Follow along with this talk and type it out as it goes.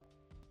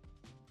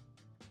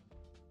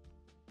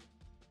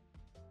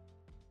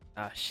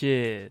Ah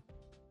shit.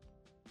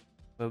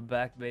 We're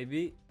back,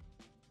 baby.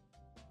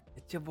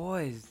 It's your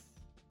boys.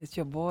 It's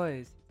your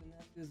boys.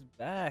 Is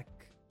back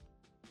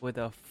with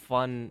a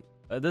fun.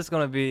 This is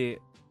gonna be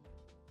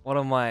one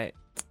of my.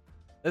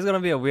 This is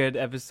gonna be a weird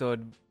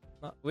episode.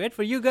 Not weird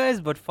for you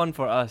guys, but fun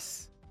for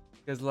us.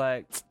 Cause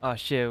like, oh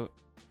shit,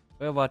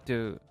 we're about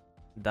to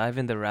dive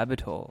in the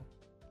rabbit hole.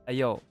 Hey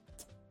yo,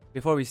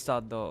 before we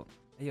start though,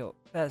 hey yo,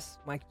 Pes,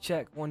 mic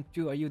check 1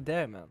 2. Are you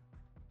there, man?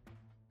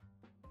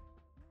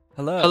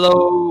 Hello. Hello,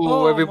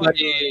 Oh my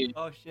everybody,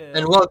 God. Oh shit.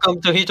 and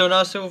welcome to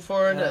Hitonasu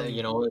for Damn.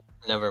 you know what?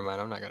 Never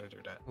mind. I'm not gonna do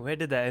that. Where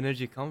did that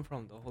energy come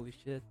from, though? Holy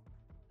shit.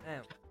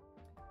 Damn.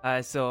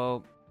 Alright,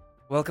 so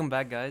welcome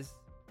back, guys.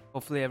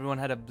 Hopefully, everyone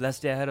had a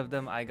blessed day ahead of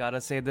them. I gotta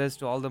say this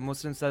to all the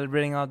Muslims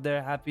celebrating out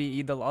there. Happy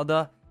Eid al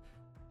Adha.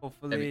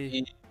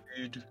 Hopefully,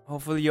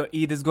 your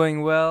Eid is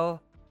going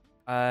well.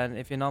 And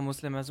if you're not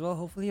Muslim as well,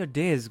 hopefully, your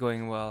day is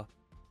going well.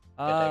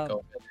 Yeah,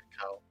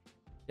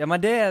 my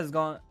day has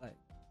gone, like,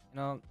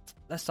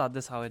 let's start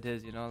this how it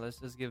is, let's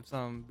just give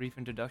some brief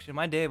introduction.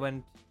 My day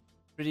went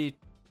pretty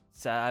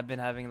sad. I've been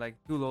having like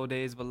 2 low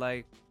days, but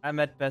like I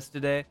met Pes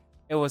today.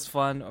 It was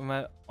fun. I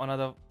met one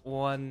of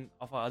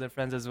our other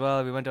friends as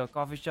well. We went to a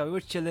coffee shop. We were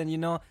chilling,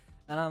 and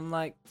I'm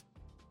like,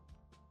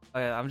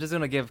 okay, I'm just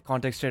gonna give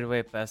context straight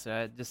away, Pes,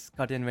 right? Just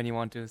cut in when you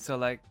want to. So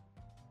like,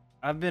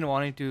 I've been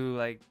wanting to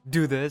like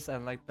do this,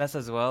 and like Pes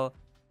as well.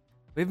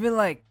 We've been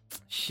like,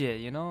 shit,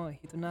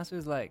 Hitonasu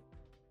is like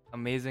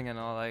amazing and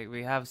all. Like,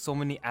 we have so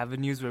many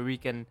avenues where we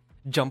can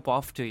jump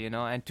off to,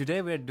 and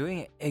today we're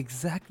doing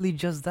exactly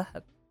just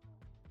that.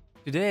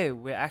 Today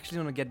we're actually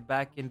going to get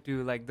back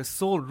into like the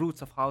sole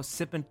roots of how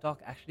Sip and Talk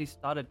actually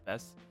started,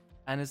 Pes.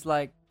 And it's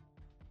like,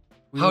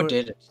 How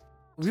did it?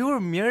 we were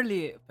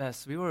merely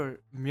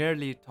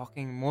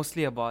talking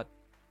mostly about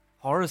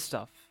horror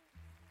stuff.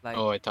 Like,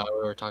 Oh, I thought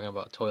we were talking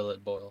about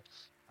toilet boils.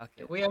 okay,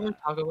 Did we ever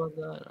talk about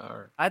that?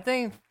 Or I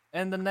think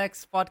in the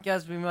next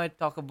podcast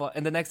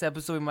in the next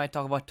episode we might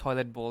talk about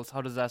toilet bowls.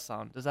 How does that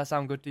sound? Does that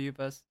sound good to you,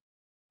 Pes?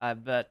 I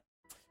bet.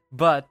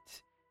 But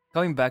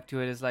coming back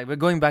to it, is like we're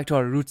going back to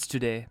our roots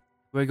today.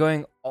 We're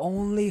going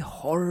only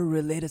horror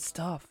related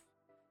stuff,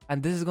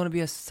 and this is going to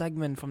be a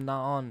segment from now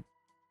on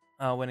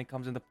when it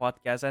comes in the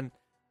podcast. And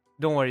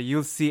don't worry,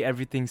 you'll see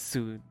everything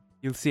soon.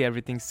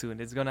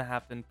 It's gonna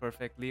happen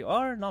perfectly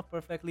or not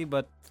perfectly,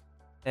 but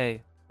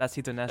hey, that's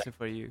Hitonasu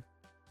for you.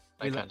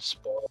 I kind of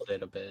spoiled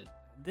it a bit.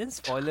 Didn't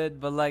spoil it,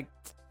 but like,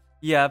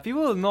 yeah,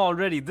 people will know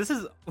already. This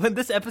is when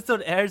this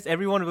episode airs,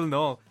 everyone will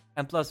know.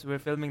 And plus, we're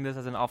filming this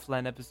as an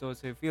offline episode,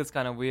 so it feels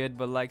kind of weird,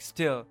 but like,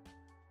 still,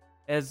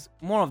 there's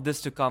more of this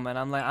to come. And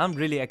I'm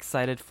really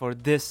excited for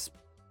this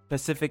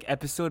specific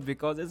episode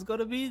because it's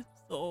gonna be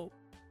so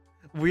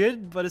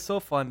weird, but it's so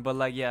fun. But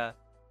like, yeah,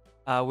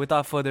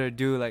 without further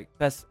ado, like,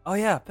 Pes. Oh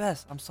yeah,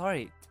 Pes. I'm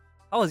sorry.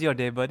 How was your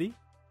day, buddy?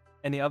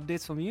 Any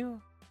updates from you?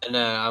 And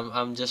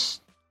I'm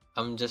just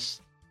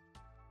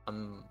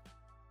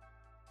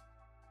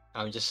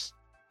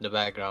the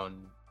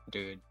background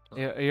dude.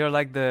 You're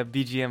like the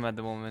BGM at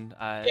the moment.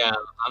 Yeah,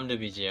 I'm the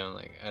BGM.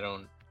 Like, I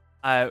don't.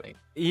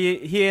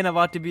 He ain't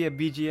about to be a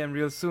BGM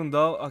real soon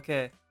though.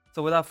 Okay,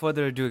 so without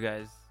further ado,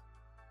 guys,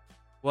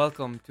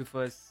 welcome to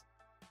first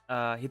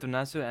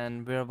Hitonasu,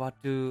 and we're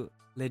about to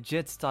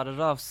legit start it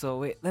off. So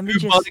wait, let me We're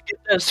just. about to get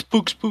that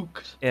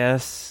spook.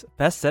 Yes,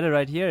 Pes said it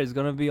right here. It's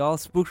gonna be all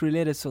spook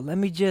related. So let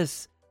me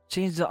just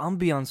change the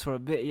ambiance for a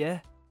bit, yeah.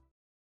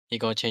 You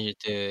gonna change it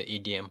to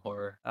EDM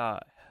horror?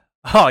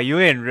 Oh, you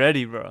ain't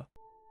ready, bro.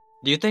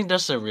 Do you think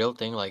that's a real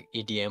thing, like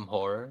EDM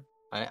horror?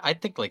 I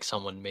think like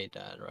someone made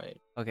that, right?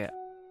 Okay,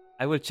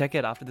 I will check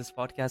it after this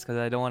podcast because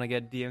I don't want to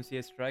get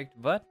DMCA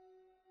striked. But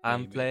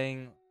I'm Maybe.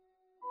 playing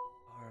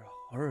our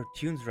horror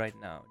tunes right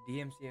now.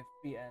 DMCA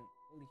free, and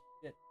holy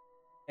shit,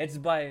 it's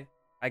by.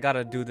 I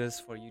gotta do this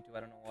for you too. I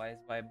don't know why.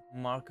 It's by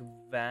Mark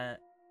van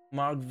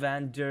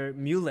der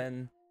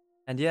Meulen,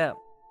 and yeah.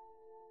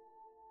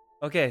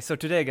 Okay, so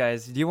today,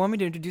 guys, do you want me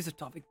to introduce a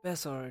topic,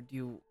 Pes, or do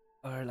you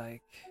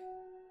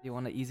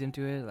want to ease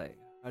into it? Like,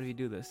 how do we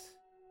do this?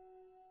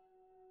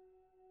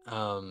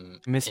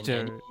 Mr.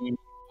 In any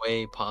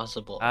way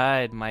possible.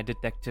 Alright, my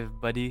detective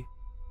buddy.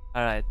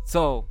 Alright,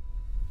 so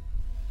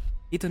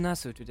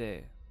Hitonasu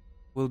today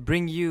will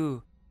bring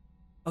you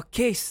a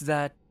case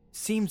that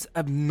seems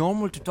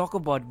abnormal to talk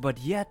about, but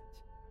yet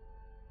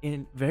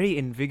very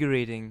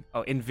invigorating.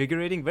 Oh,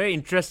 very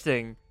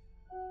interesting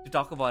to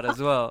talk about as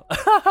well.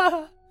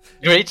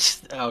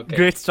 Okay.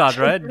 Great start,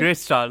 right? Great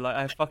start. Like,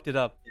 I fucked it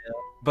up. Yeah.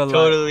 But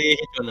Totally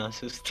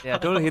Hitonasu style. yeah,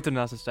 totally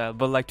Hitonasu style.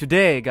 But like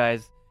today,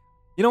 guys,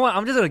 you know what?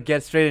 I'm just gonna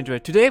get straight into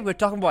it. Today we're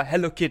talking about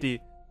Hello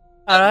Kitty.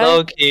 Alright?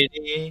 Hello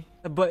Kitty.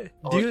 But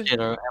Oh shit,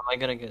 am I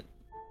gonna get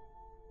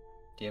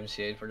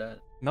DMCA for that?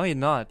 No, you're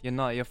not.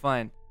 You're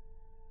fine.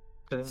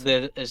 Because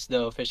it's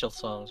the official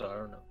song, so I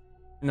don't know.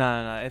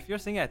 No. If you're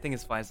singing, I think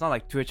it's fine. It's not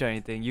like Twitch or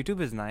anything.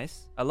 YouTube is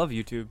nice. I love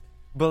YouTube.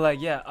 But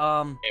like, yeah,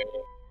 I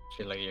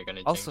feel like you're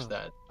gonna Also- jinx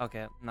that.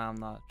 okay, no, I'm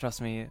not. Trust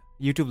me.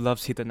 YouTube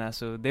loves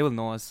Hitonasu. They will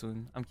know us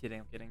soon. I'm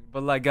kidding.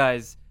 But like,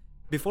 guys,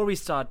 before we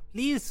start,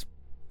 please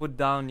put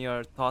down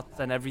your thoughts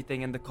and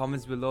everything in the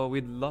comments below.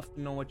 We'd love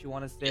to know what you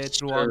want to say Yes,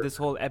 throughout sir. this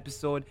whole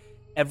episode.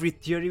 Every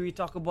theory we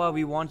talk about,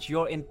 we want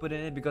your input in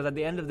it because at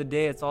the end of the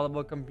day, it's all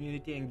about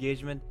community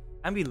engagement,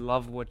 and we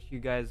love what you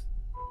guys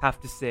have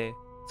to say.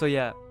 So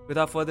yeah,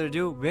 without further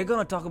ado, we're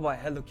gonna talk about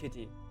Hello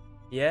Kitty.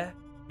 Yeah,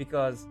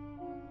 because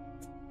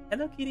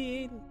Hello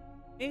Kitty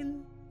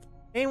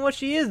ain't what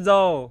she is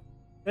though.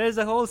 There's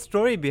a whole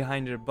story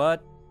behind her,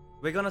 but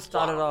we're gonna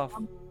start it off.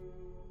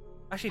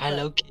 Actually,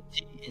 Hello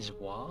Kitty is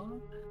what?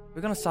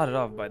 we're gonna start it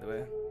off, by the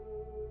way,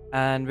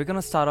 and we're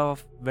gonna start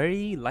off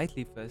very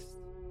lightly first.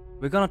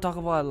 We're gonna talk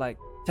about like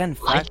 10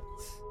 Light?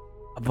 facts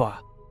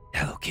about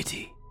Hello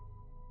Kitty.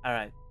 All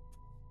right.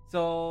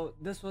 So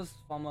this was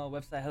from a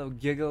website, Hello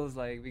Giggles.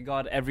 Like we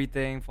got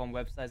everything from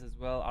websites as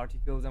well,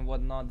 articles and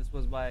whatnot. This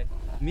was by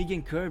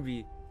Megan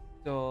Kirby.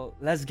 So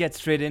let's get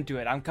straight into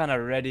it. I'm kind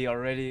of ready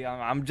already.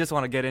 I'm just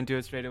want to get into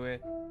it straight away.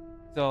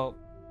 So,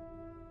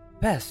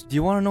 Bess, do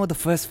you want to know what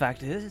the first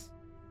fact is?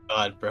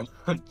 God, bro.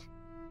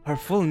 Her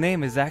full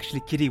name is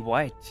actually Kitty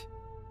White.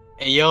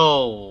 Hey,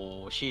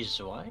 yo, she's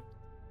white?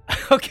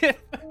 Okay.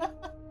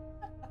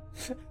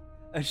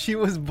 And she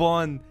was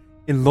born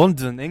in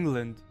London,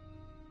 England.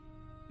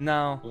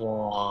 Now,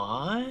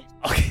 What?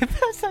 okay,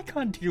 Bess, I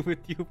can't deal with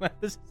you, man.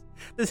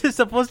 This is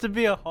supposed to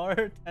be a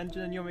horror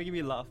tangent, and you're making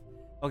me laugh.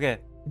 Okay,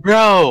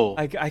 Bro!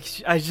 I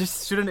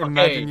just shouldn't Okay.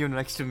 imagine you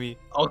next to me.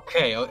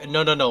 Okay,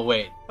 no,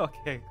 wait.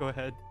 Okay, go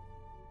ahead.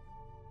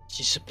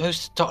 She's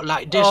supposed to talk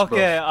like this,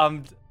 Okay,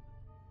 bro.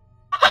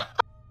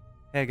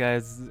 Hey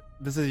guys,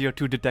 this is your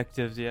two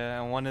detectives,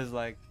 yeah, and one is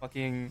like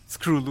fucking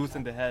screw loose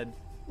in the head.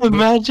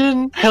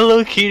 Imagine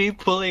Hello Kitty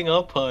pulling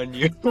up on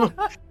you.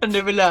 And they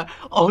be like,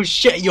 oh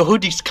shit, your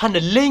hoodie's kinda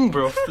ling,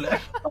 bro.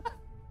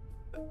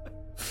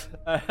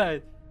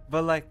 Alright,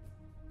 but like,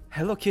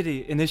 Hello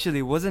Kitty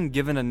initially wasn't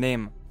given a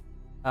name.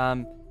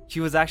 She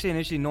was actually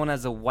initially known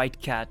as a white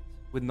cat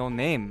with no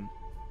name.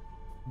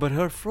 But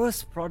her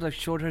first product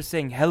showed her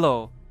saying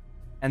hello,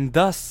 and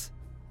thus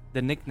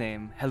the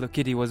nickname Hello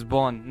Kitty was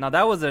born. Now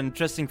that was an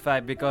interesting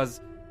fact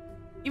because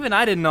even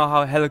I didn't know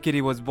how Hello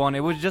Kitty was born. It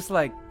was just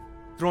like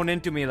thrown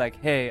into me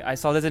like, hey, I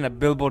saw this in a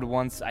billboard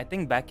once. I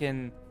think back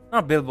in,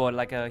 not a billboard,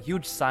 like a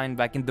huge sign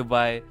back in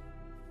Dubai.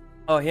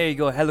 Oh, here you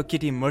go, Hello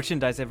Kitty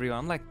merchandise, everyone.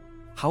 I'm like,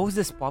 how is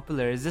this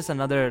popular? Is this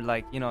another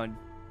like,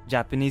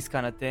 Japanese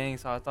kind of thing?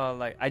 So I thought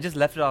like, I just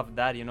left it off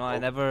that, I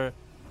never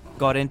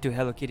got into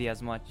Hello Kitty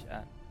as much.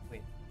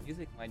 Wait,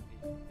 music might be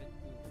a bit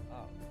too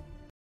loud.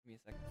 Give me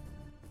a second.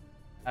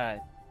 Alright,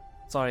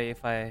 sorry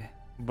if I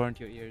burnt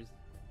your ears.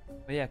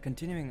 But yeah,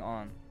 continuing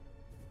on.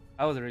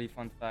 That was a really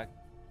fun fact.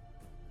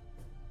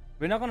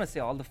 We're not gonna say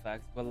all the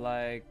facts, but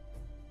like...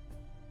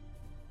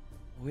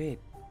 Wait.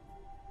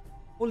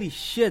 Holy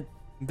shit,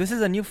 this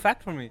is a new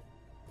fact for me.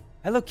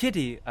 Hello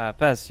Kitty,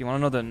 Pes, you wanna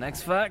know the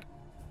next fact?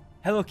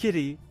 Hello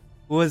Kitty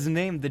was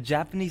named the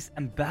Japanese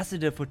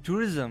ambassador for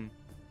tourism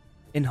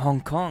in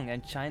Hong Kong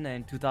and China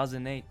in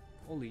 2008.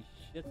 Holy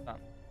shit, man.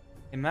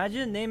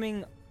 Imagine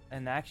naming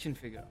an action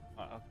figure.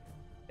 Okay.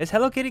 Is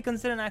Hello Kitty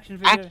considered an action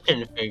figure?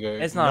 Action figure.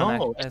 It's not an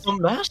No, act- it's a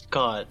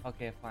mascot.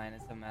 Okay, fine.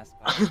 It's a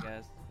mascot, I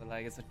guess. But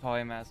like, it's a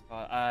toy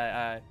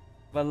mascot.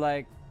 But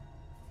like,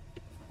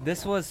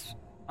 this was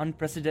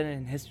unprecedented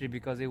in history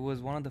because it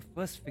was one of the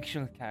first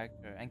fictional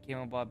character and came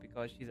about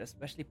because she's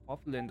especially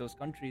popular in those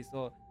countries.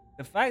 So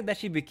the fact that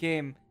she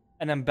became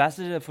an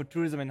ambassador for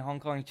tourism in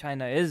Hong Kong and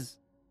China is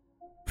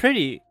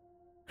pretty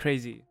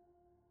crazy.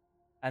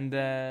 And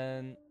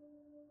then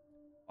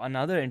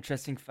another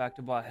interesting fact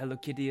about Hello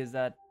Kitty is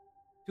that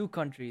two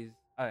countries,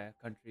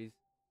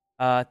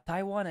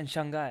 Taiwan and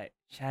Shanghai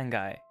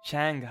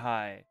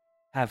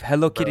have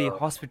Hello Kitty Bro.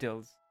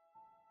 hospitals.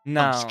 I'm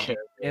Now, scared.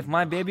 if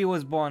my baby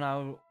was born, I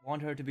would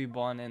want her to be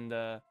born in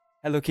the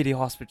Hello Kitty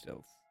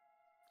hospitals.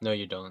 No,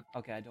 you don't.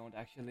 Okay, I don't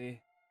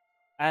actually.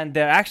 And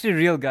they're actually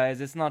real, guys.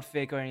 It's not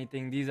fake or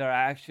anything. These are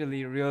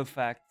actually real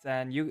facts,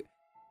 and you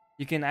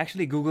can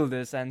actually Google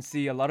this and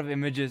see a lot of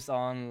images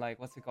on like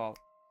what's it called,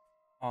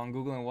 on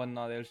Google and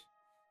whatnot.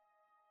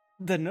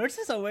 The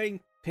nurses are wearing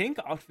pink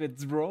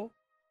outfits, bro,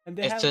 and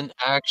they It's have. an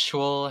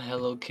actual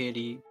Hello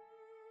Kitty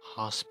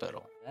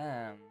hospital.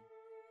 Damn.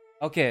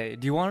 Okay,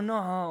 do you want to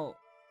know how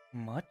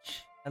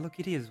much Hello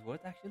Kitty is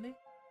worth actually?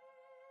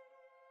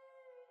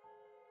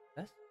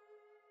 Yes.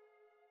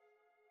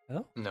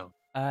 Hello. No.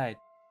 Alright,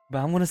 but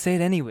I'm gonna say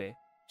it anyway.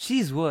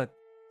 She's worth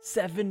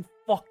 $7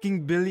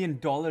 fucking billion,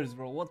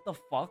 bro. What the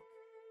fuck?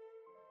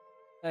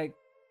 Like,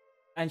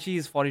 and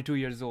she's 42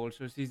 years old,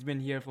 so she's been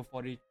here for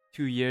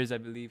 42 years, I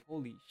believe.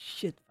 Holy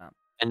shit, fam.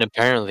 And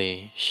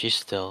apparently, she's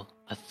still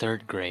a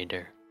third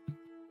grader.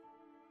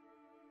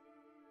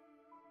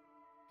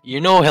 You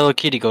know Hello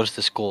Kitty goes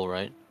to school,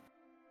 right?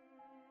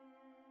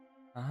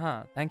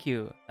 Thank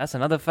you. That's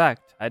another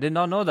fact. I did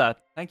not know that.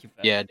 Thank you,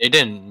 fam. Yeah, they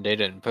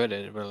didn't put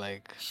it, but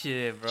like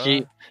Shit,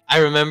 bro. I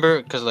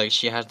remember because like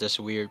she has this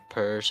weird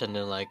purse and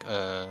then like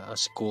a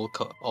school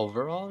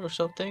overall or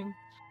something.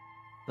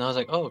 And I was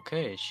like, oh,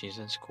 okay, she's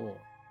in school.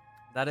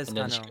 That is And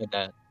then kind she of. got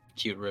that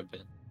cute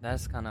ribbon.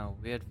 That's kind of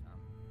weird,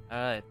 fam.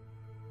 Alright.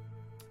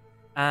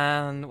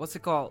 And what's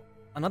it called?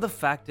 another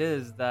fact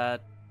is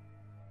that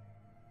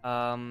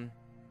um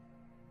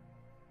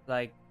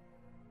like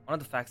one of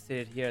the facts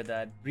stated here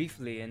that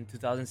briefly in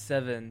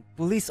 2007,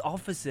 police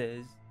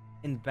officers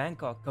in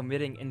Bangkok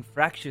committing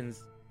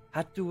infractions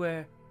had to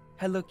wear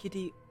Hello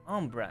Kitty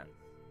armbands,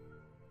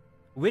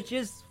 which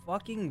is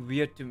fucking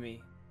weird to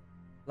me.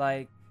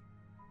 Like,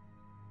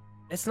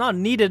 it's not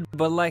needed,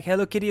 but like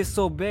Hello Kitty is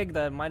so big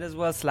that might as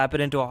well slap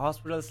it into a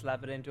hospital,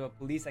 slap it into a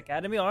police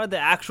academy, or the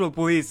actual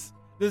police.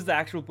 This is the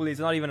actual police,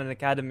 not even an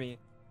academy.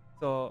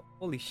 So,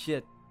 holy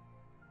shit.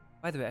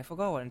 By the way, I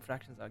forgot what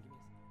infractions are. Give me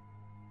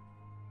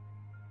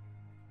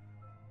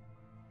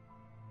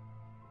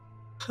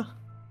a second.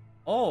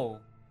 Oh,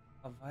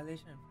 a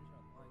violation of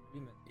infringement of law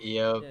agreement.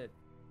 Yep. Shit.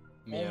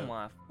 Yeah. Oh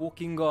my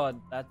fucking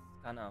god, that's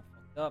kind of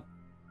fucked up.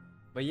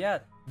 But yeah,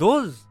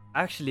 those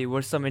actually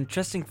were some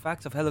interesting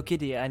facts of Hello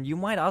Kitty, and you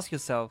might ask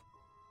yourself,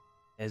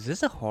 is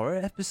this a horror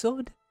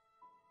episode?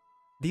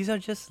 These are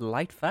just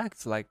light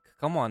facts. Like,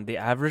 come on, the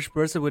average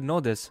person would know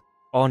this.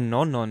 Oh,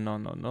 no, no, no,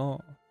 no, no.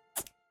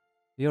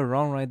 You're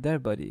wrong right there,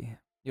 buddy.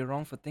 You're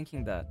wrong for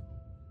thinking that.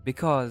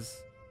 Because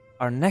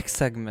our next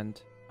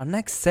segment, our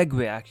next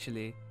segue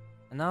actually,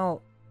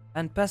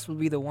 and Pest will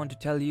be the one to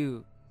tell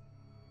you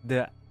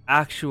the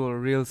actual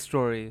real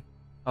story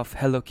of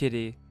Hello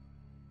Kitty.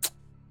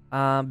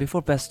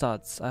 Before Pest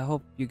starts, I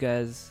hope you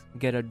guys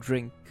get a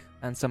drink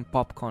and some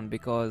popcorn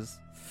because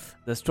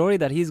the story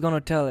that he's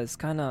gonna tell is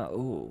kinda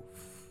ooh.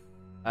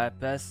 Alright,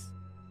 Pest,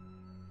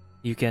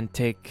 you can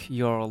take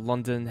your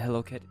London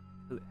Hello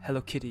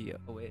Kitty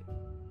away.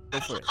 Go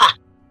for it.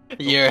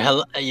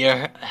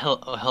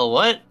 Hell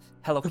what?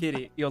 Hello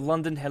Kitty, your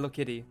London Hello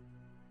Kitty,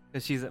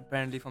 because she's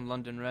apparently from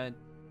London, right?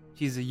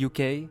 She's a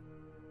UK.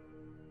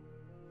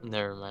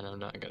 Never mind, I'm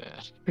not gonna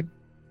ask.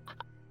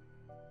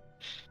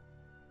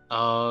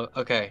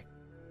 Okay.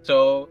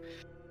 So,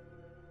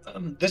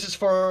 this is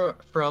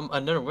from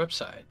another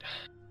website.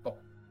 Oh,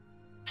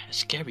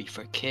 scary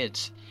for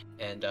kids,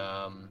 and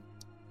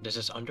this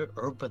is under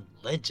urban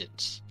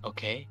legends.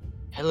 Okay,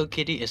 Hello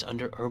Kitty is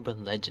under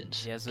urban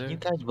legends. Yes, Can sir. you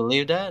guys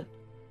believe that?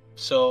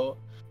 So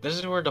this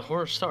is where the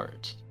horror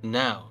starts.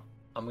 Now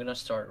I'm gonna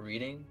start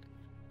reading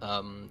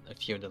a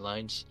few of the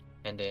lines,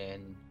 and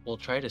then we'll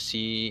try to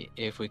see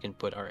if we can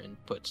put our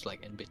inputs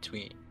like in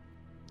between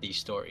these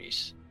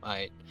stories.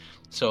 Alright,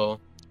 so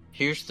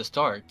here's the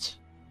start.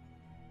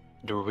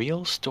 The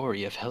real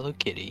story of Hello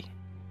Kitty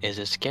is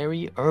a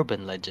scary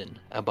urban legend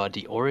about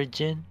the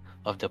origin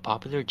of the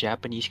popular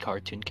Japanese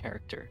cartoon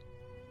character.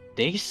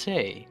 They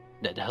say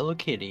that Hello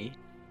Kitty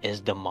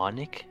is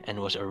demonic and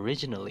was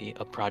originally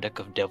a product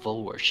of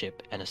devil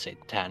worship and a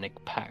satanic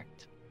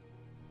pact.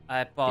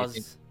 I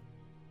pause.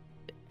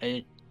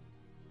 It,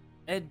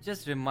 It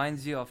just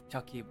reminds you of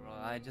Chucky, bro.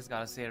 I just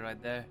gotta say it right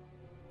there.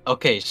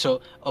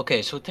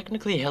 so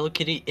technically Hello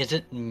Kitty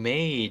isn't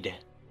made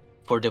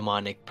for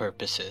demonic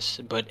purposes,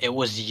 but it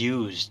was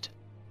used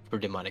for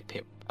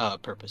demonic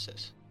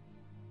purposes.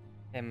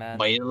 Hey, man.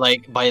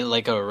 By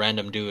like a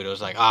random dude. It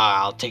was like,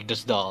 I'll take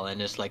this doll,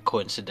 and it's like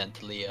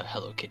coincidentally a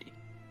Hello Kitty.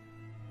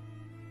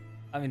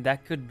 I mean,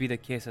 that could be the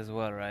case as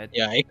well, right?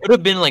 Yeah, it could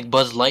have been like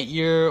Buzz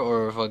Lightyear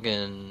or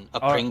fucking a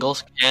Or-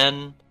 Pringles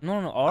can.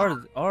 No,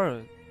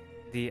 or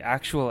the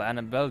actual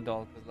Annabelle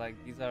doll, because like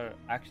these are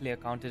actually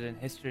accounted in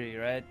history,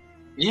 right?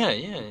 Yeah.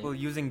 People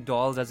using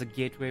dolls as a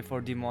gateway for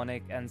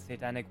demonic and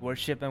satanic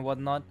worship and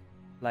whatnot.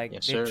 Like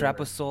Yes, they sir. trap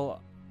a soul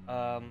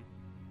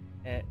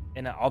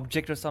in an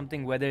object or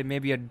something, whether it may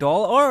be a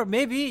doll or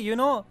maybe,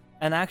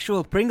 an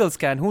actual Pringles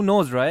can. Who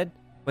knows, right?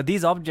 But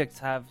these objects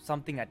have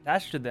something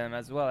attached to them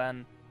as well.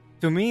 And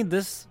to me,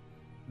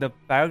 the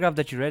paragraph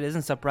that you read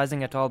isn't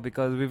surprising at all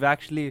because we've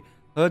actually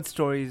heard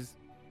stories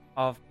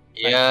of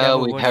Yeah,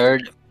 devil we worship.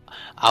 heard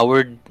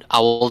our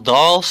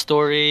doll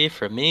story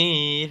from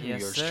me,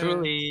 Yes, yours sir.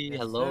 truly. Yes,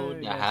 Hello, sir.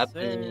 that Yes,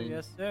 happened. Sir.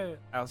 Yes, sir.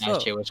 That Also,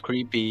 shit was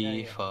creepy.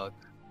 Yeah. Fuck.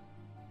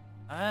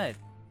 alright.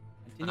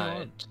 Continue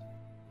on.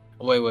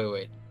 Alright.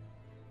 Wait.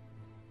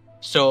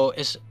 So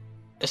it's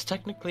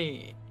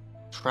technically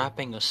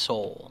trapping a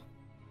soul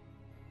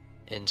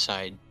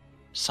inside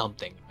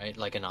something, right?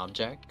 Like an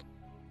object.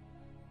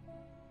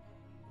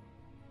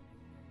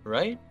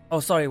 Right?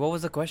 Oh, sorry. What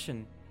was the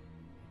question?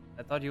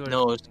 I thought you were.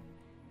 No,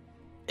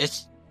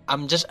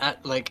 I'm just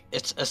at like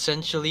it's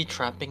essentially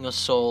trapping a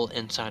soul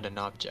inside an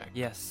object.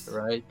 Yes.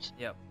 Right?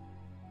 Yep.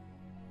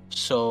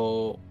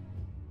 So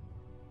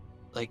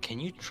like can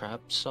you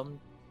trap a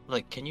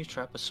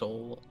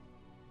soul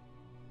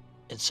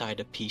inside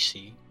a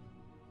PC?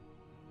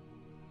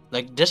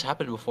 Like this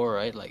happened before,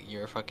 right? Like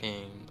your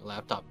fucking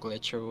laptop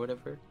glitch or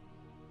whatever.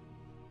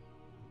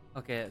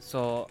 Okay.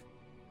 So,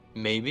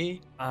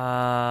 Maybe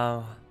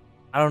I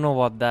don't know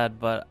about that,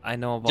 but I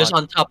know about just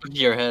on top of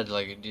your head,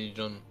 like you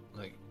don't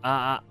like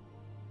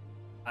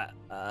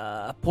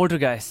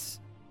poltergeists.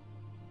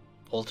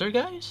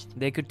 poltergeist.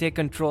 They could take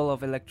control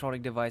of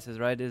electronic devices,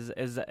 right? Is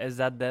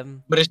that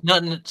them? But it's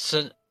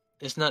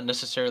not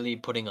necessarily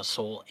putting a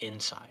soul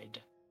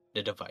inside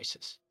the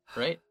devices,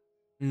 right?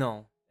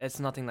 No, it's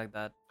nothing like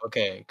that.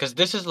 Okay, because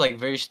this is like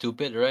very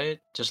stupid, right?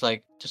 Just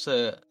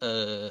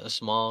a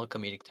small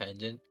comedic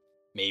tangent.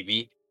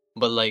 maybe.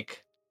 But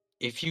like,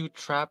 if you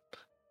trap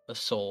a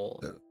soul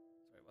Sorry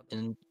about that.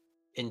 in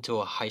into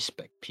a high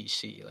spec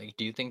PC, like,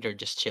 do you think they're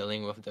just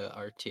chilling with the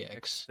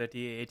RTX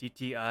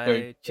X3080 Thir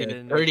Ti, chilling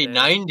with the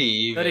 3090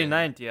 even?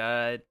 3090.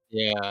 Alright.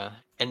 Yeah,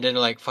 and then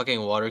like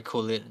fucking water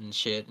cool it and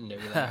shit, and they'll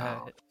be like,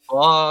 "Oh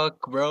fuck,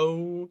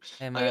 bro,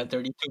 Hey I got man,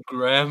 32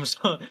 grams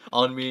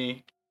on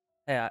me."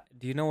 hey,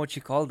 do you know what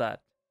you call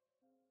that?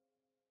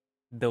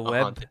 The A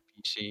web? haunted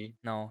PC.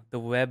 No, the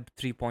web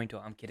 3.0.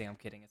 I'm kidding. I'm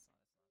kidding.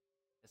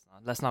 It's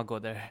not. Let's not go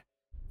there.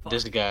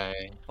 This Fuck. guy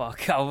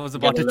Fuck. I was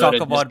about got to a talk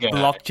load of this about guy.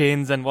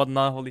 blockchains and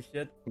whatnot. Holy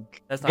shit.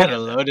 Let's not Got a get there.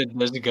 load of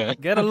this guy.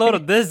 Get a load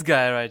of this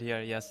guy right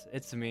here. Yes,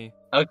 it's me.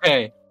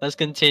 Okay, let's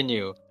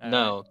continue. Alright.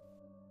 Now,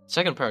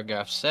 second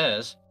paragraph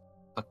says,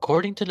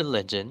 according to the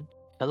legend,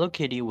 Hello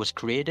Kitty was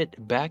created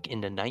back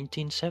in the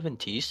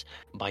 1970s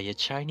by a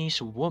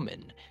Chinese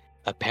woman.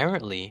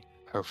 Apparently,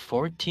 her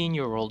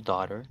 14-year-old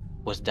daughter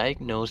was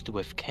diagnosed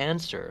with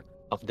cancer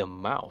of the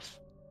mouth.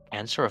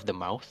 Cancer of the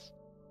mouth?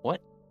 What?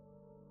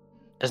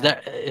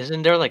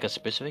 Isn't there like a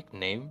specific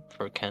name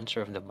for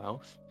cancer of the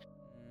mouth?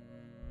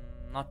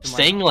 Not to my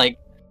Saying knowledge.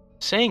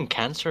 saying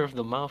cancer of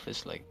the mouth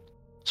is like,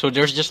 so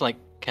there's just like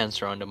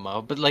cancer on the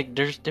mouth, but like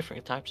there's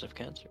different types of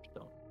cancer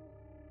though.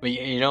 But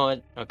you know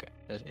what? Okay,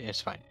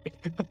 it's fine.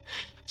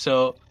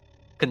 So,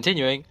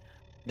 continuing,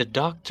 the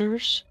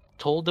doctors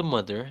told the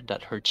mother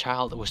that her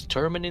child was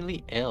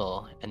terminally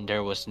ill and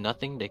there was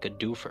nothing they could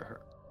do for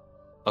her.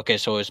 Okay,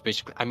 so it's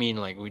basically, I mean,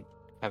 like we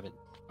haven't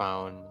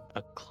found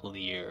a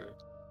clear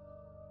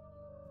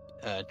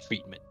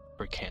treatment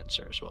for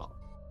cancer as well.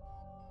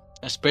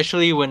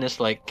 Especially when it's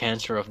like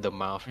cancer of the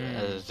mouth,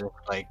 as if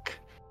like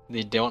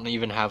they don't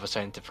even have a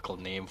scientific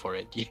name for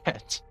it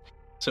yet.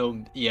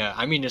 So yeah,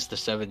 I mean it's the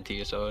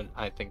 70s, so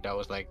I think that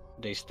was like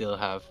they still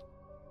have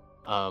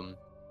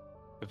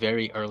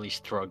very early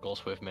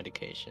struggles with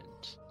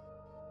medications.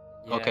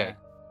 Okay, Yeah.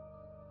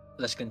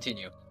 let's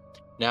continue.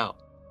 Now,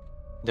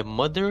 the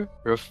mother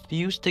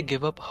refused to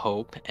give up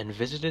hope and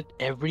visited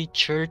every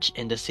church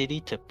in the city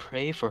to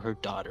pray for her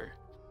daughter.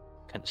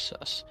 Kind of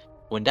sus.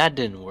 When that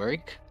didn't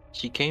work,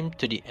 she came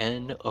to the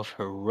end of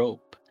her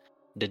rope.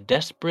 The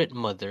desperate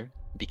mother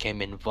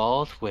became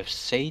involved with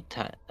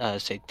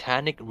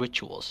satanic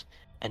rituals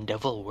and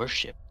devil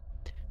worship.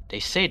 They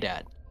say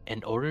that,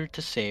 in order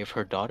to save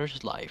her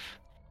daughter's life,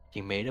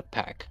 she made a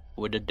pact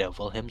with the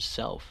devil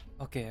himself.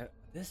 Okay,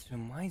 this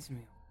reminds me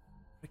of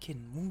a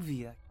freaking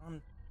movie. I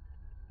can't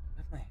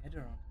wrap my head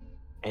around.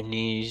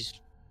 Any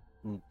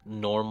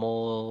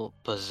normal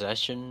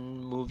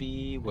possession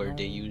movie where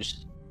they No.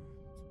 use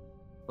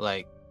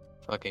like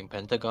fucking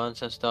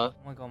pentagons and stuff?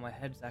 Oh my god, my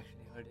head's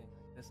actually hurting.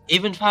 Like this.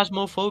 Even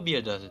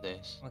Phasmophobia does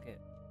this. Okay.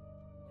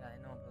 Yeah,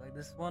 I know, but like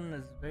this one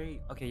is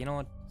very. Okay, you know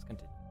what? Let's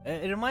continue.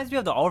 It reminds me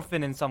of The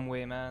Orphan in some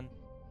way, man.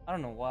 I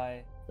don't know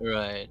why.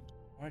 Right.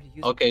 I wanted to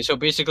use. Okay, so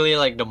basically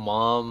like the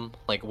mom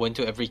like went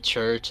to every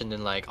church and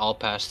then like all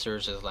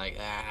pastors is like,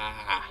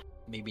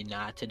 maybe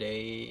not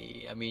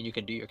today. I mean, you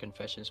can do your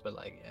confessions, but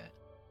like,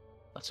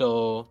 yeah.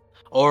 So,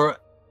 or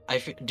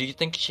do you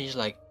think she's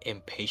like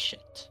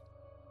impatient?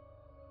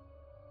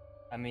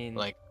 I mean,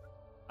 Like,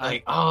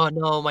 I, oh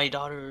no, my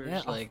daughter's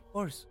yeah, like, of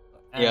course.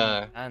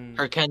 yeah, And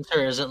her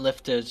cancer isn't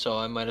lifted, so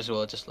I might as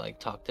well just like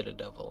talk to the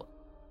devil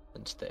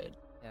instead.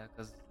 yeah,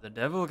 because the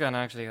devil can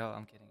actually help.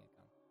 I'm kidding.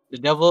 The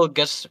devil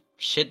gets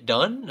shit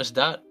done? Is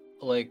that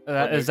like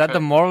what Is they're that the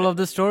trying moral of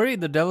the story?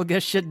 The devil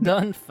gets shit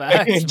done.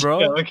 Facts,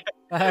 bro. Okay.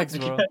 Facts,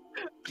 bro.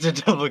 The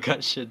devil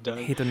got shit done.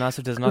 Hito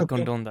Nasser does not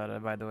condone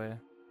that, by the way.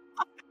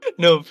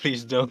 No,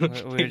 please don't.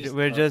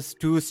 We're Don't. just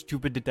two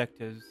stupid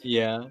detectives.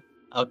 Yeah.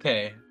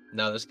 Okay.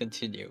 Now let's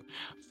continue.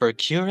 For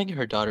curing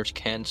her daughter's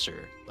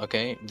cancer,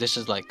 okay? This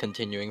is like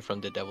continuing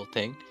from the devil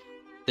thing.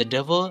 The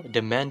devil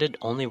demanded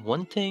only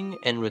one thing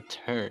in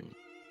return.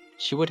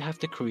 She would have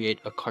to create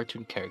a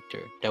cartoon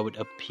character that would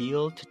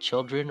appeal to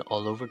children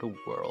all over the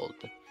world.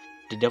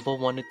 The devil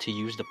wanted to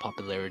use the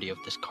popularity of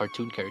this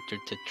cartoon character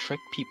to trick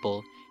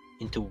people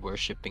into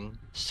worshipping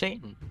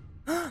Satan.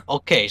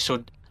 Okay,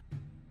 so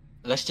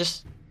let's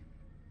just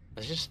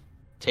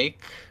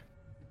take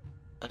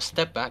a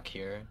step back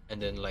here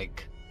and then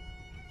like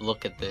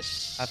look at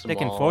this I've small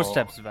taken 4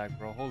 steps back,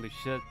 bro. Holy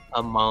shit.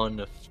 amount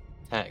of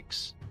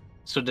text.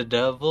 So the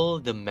devil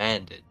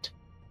demanded.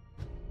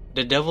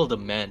 The devil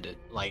demanded.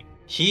 Like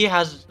he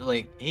has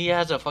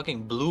a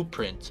fucking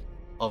blueprint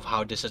of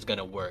how this is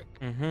gonna work.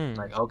 Mm-hmm.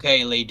 Like,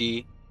 okay,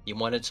 lady, you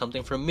wanted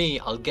something from me.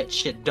 I'll get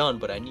shit done,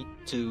 but I need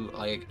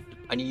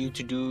you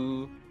to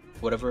do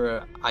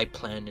whatever I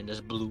planned in this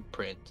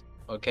blueprint.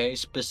 Okay,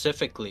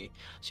 specifically.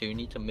 So you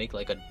need to make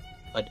like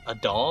a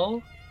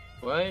doll,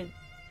 right?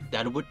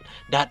 That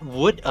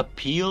would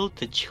appeal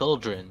to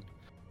children.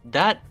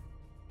 That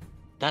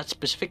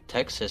specific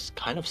text is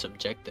kind of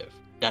subjective.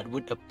 That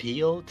would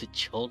appeal to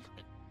children.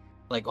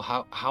 Like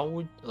how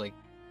would like,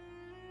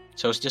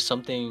 so it's just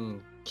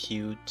something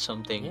cute,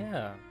 something.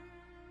 Yeah.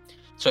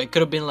 So it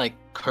could have been like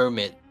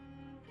Kermit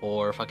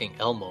or fucking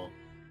Elmo.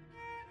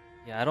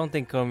 Yeah, I don't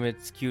think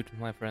Kermit's cute,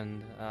 my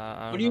friend.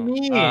 I What don't do you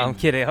know. I'm mean?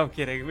 kidding. I'm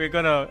kidding. We're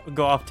gonna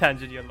go off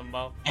tangent here,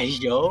 Lambao. Hey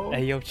yo.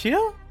 Hey yo,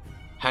 chill.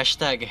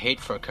 Hashtag hate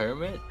for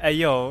Kermit. Hey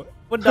yo,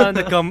 put down in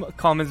the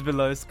comments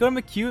below. Is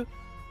Kermit cute?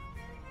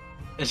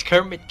 Is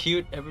Kermit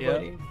cute, Yep.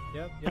 everybody?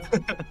 Yep.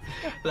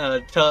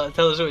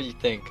 Tell us what you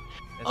think.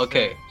 Yes,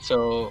 Okay, sir.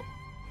 so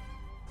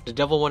the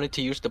devil wanted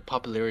to use the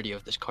popularity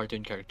of this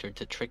cartoon character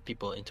to trick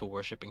people into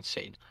worshipping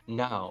Satan.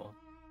 Now,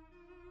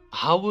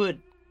 how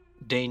would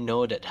they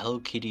know that Hello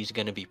Kitty is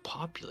gonna be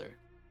popular?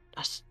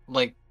 That's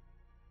like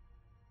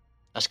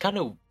that's kind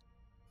of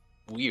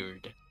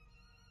weird.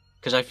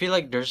 Cause I feel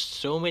like there's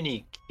so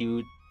many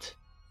cute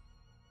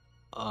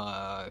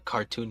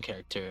cartoon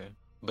character,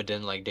 but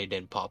then like they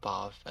didn't pop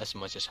off as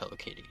much as Hello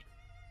Kitty.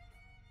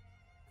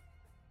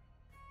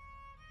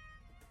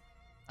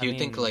 I Do you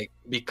think mean, like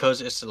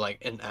because it's like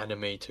an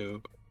anime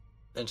too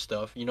and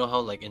stuff? You know how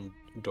like in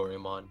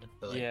Doraemon,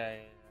 like yeah.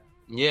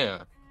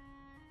 yeah,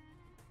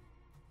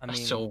 I that's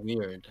mean, so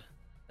weird.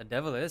 the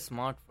devil is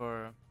smart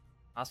for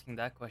asking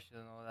that question.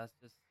 Oh, that's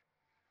just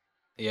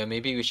Yeah,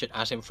 maybe we should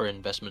ask him for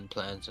investment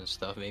plans and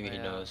stuff. Maybe he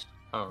yeah. knows.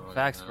 I don't really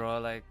Facts, know. bro.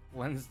 Like,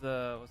 when's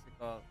the what's it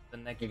called? The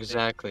next big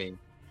Exactly.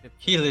 ship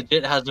to He leave?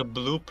 legit has a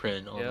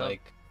blueprint on Yep.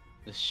 like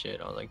this shit.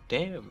 I'm like,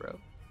 damn, bro.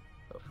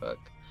 The fuck.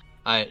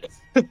 I.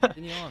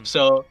 Continue on.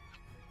 So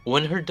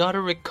when her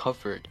daughter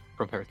recovered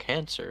from her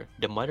cancer,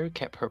 the mother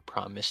kept her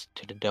promise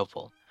to the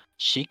devil.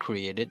 She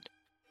created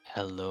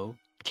Hello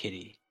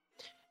Kitty.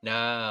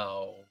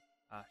 Now,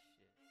 Ah, shit.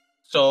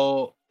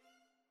 so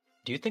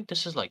do you think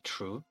this is like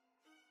true?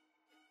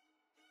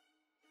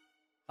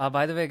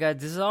 By the way, guys,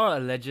 this is all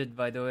alleged,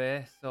 by the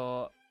way.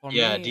 So for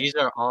Yeah, me, these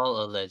are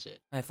all alleged.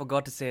 I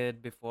forgot to say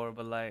it before,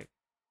 but like,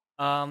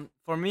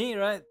 for me,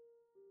 right,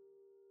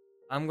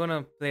 I'm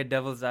gonna play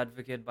devil's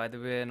advocate, by the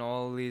way, and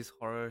all these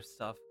horror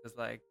stuff, because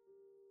like,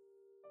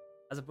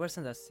 as a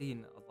person that's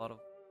seen a lot of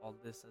all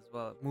this as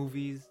well,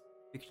 movies,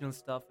 fictional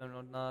stuff, and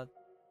whatnot,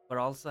 but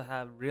also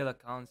have real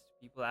accounts to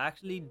people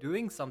actually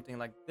doing something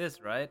like this,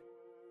 right?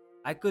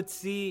 I could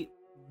see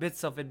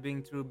bits of it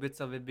being true, bits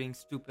of it being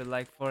stupid.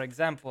 Like, for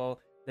example,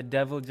 the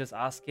devil just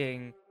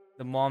asking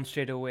the mom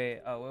straight away.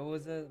 What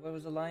was it? What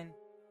was the line?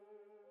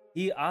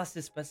 He asked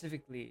it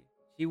specifically.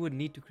 She would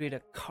need to create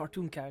a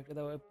cartoon character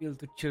that would appeal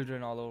to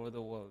children all over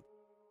the world.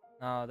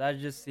 Now that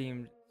just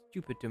seemed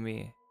stupid to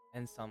me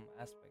in some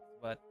aspects,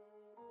 but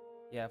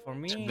yeah, for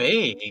It's me,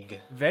 vague.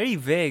 very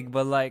vague.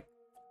 But like,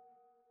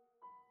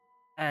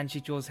 and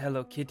she chose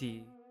Hello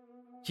Kitty.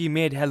 She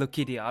made Hello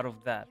Kitty out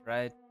of that,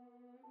 right?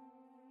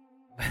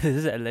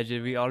 This is alleged.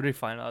 We already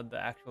find out the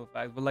actual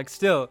fact, but like,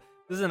 still,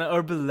 this is an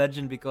urban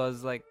legend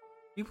because like,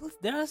 people,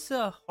 there's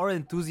horror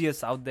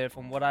enthusiasts out there,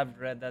 from what I've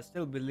read, that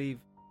still believe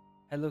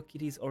Hello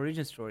Kitty's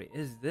origin story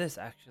is this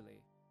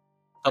actually.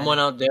 Someone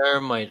And out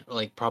there might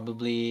like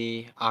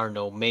probably I don't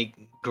know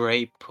make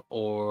grape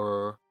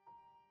or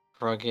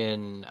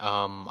fucking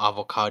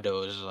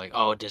avocados like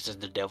oh this is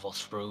the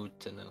devil's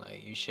fruit and then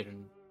like you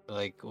shouldn't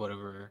like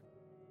whatever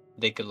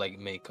they could like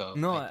make up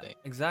no, I think.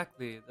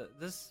 exactly.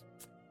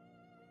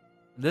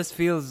 This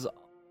feels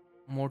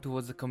more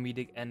towards the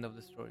comedic end of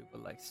the story,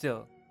 but like,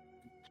 still,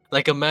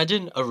 Like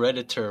imagine a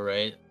redditor,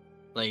 right?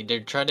 Like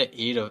they're trying to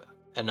eat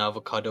an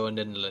avocado and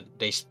then like,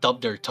 they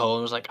stub their toe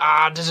and was like,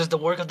 ah, this is the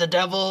work of the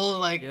devil.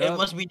 Like it yep,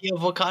 must be the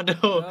avocado,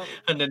 yep.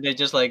 and then they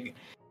just like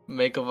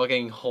make a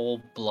fucking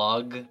whole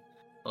blog.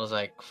 I was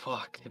like,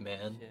 fuck,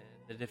 man. Shit,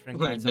 the different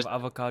Like kinds of just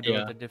avocado,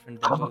 yeah, the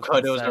different devils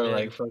avocados inside are it.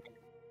 like fucking.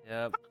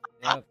 Yep,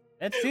 yep.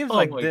 It seems Oh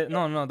like my god.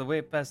 no, the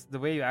way past the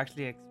way you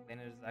actually explain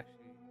it is actually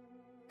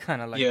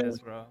kind of like Yeah. this,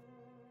 bro.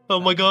 Oh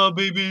my god,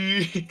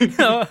 baby.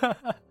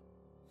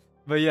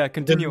 But yeah,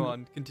 continue Then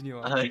on, continue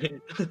on. I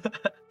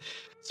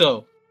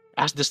so,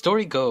 as the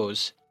story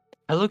goes,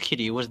 Hello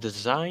Kitty was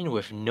designed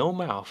with no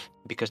mouth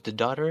because the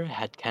daughter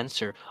had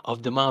cancer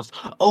of the mouth.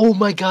 Oh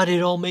my god,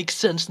 it all makes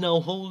sense now.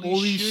 Holy,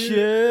 Holy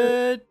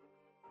shit. shit!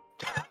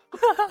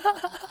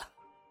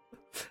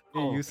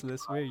 We're Oh,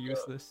 useless. We're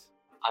useless.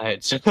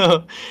 alright, so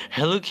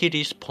Hello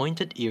Kitty's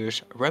pointed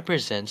ears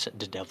represents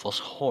the devil's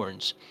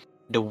horns.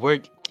 The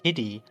word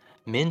kitty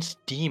means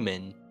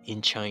demon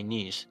in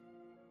Chinese.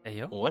 Hey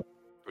yo, What?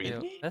 hey yo,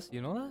 Really? Tess,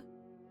 you know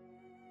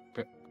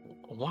that?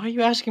 Why are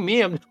you asking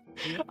me? I'm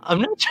You,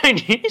 I'm not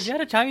Chinese. you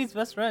had a Chinese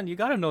best friend. You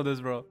gotta know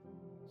this, bro.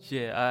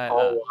 Shit,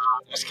 Oh wow,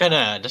 that's kind of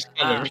I, that's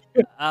kind of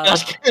racist. I'll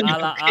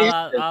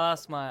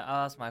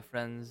ask my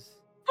friends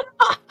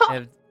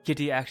if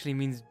kitty actually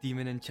means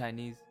demon in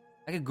Chinese.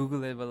 I could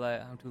Google it, but like,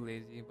 I'm too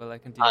lazy. But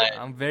like, continue. I,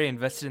 I'm very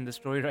invested in the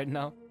story right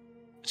now.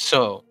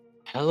 so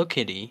Hello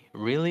Kitty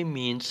really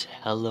means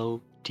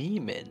hello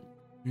demon.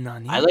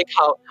 Nani? I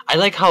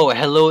like how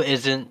hello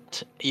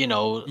isn't like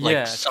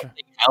Yeah,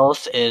 something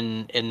else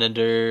in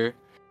another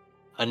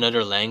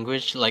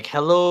language. Like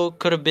hello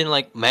could have been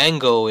like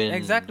mango in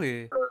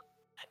exactly.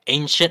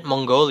 ancient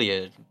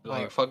Mongolia.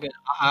 Like Or fucking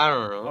I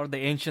don't know. or the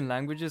ancient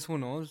languages. Who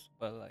knows?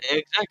 But like,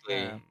 Exactly.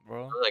 damn,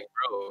 bro. I was like,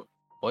 bro,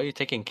 why are you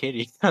taking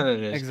kitty out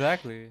of this?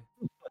 Exactly.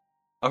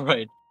 All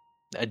right.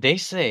 They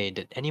say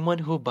that anyone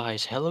who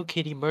buys Hello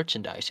Kitty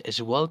merchandise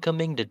is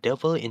welcoming the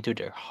devil into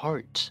their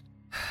hearts.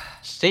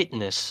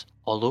 Satanists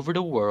all over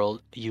the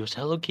world use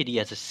Hello Kitty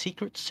as a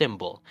secret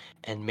symbol,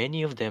 and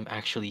many of them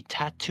actually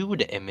tattoo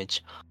the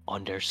image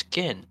on their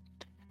skin.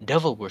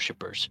 Devil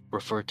worshippers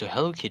refer to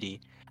Hello Kitty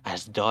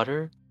as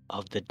daughter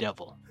of the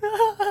devil.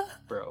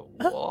 Bro,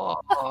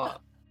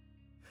 what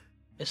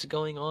is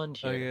going on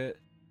here? Okay,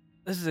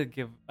 this is to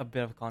give a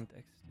bit of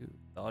context to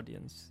the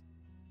audience.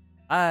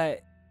 I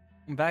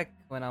back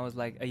when I was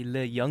like a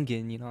little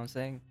youngin, you know what I'm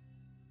saying?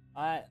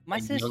 My A young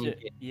sister,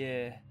 kid.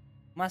 yeah,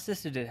 my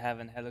sister did have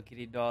an Hello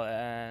Kitty doll,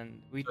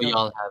 and we So took,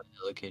 y'all have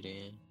Hello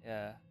Kitty.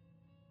 yeah.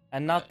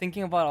 And now Right.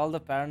 thinking about all the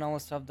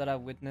paranormal stuff that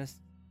I've witnessed,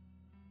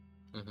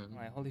 I'm Mm-hmm.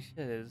 like, holy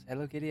shit, is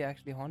Hello Kitty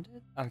actually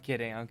haunted? I'm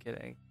kidding, I'm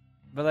kidding.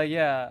 But like,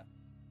 yeah,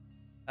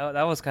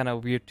 that was kind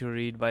of weird to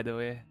read, by the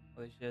way.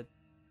 Holy shit,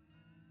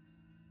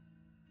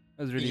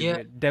 it was really Yeah,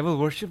 weird. Devil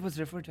worship was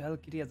referred to Hello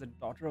Kitty as a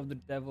daughter of the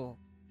devil.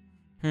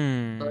 like,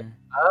 Hmm.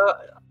 uh,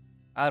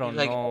 I don't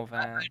like know,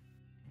 man.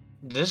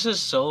 this is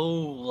so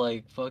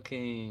like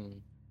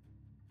fucking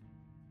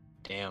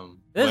damn.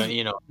 This Well,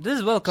 is this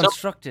is well some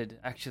constructed,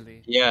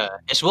 actually. yeah,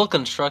 it's well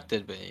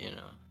constructed, but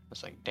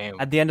it's like damn.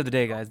 At the end of the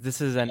day, guys,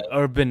 this is an Yeah.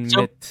 urban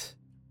Some myth.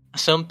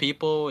 some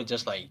people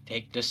just like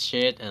take this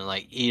shit and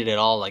like eat it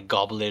all, like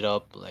gobble it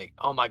up, like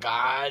oh my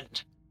god,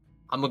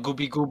 I'm a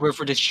gooby goober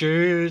for this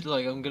shit.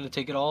 Like I'm gonna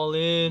take it all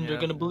in. They're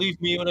Yep, gonna believe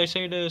me when I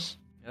say this.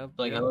 yep,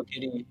 Like yep. Hello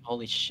Kitty,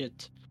 holy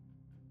shit.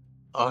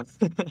 Oh,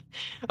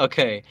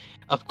 okay.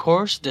 Of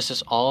course, this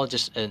is all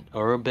just an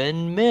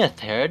urban myth.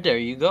 Here, there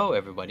you go,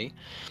 everybody.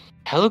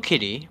 Hello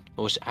Kitty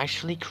was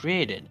actually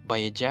created by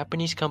a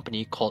Japanese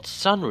company called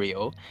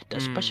Sanrio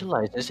that Hmm.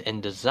 specializes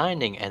in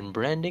designing and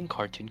branding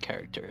cartoon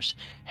characters.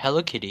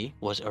 Hello Kitty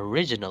was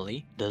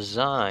originally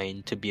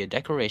designed to be a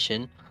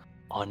decoration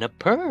on a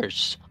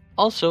purse.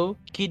 Also,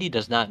 kitty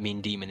does not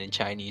mean demon in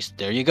Chinese.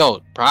 There you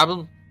go.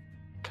 Problem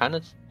kind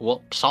of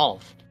well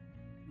solved.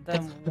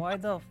 Then why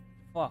the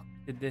fuck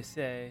did they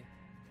say?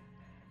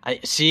 I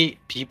see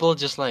people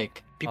just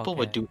like people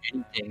would Okay, do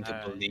anything to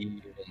alright,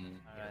 believe in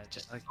alright.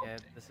 just Okay,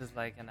 something. this is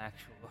like an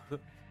actual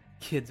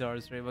kids'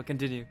 horror story, but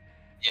continue.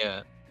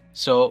 Yeah.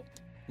 So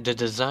the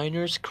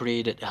designers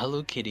created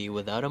Hello Kitty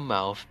without a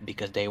mouth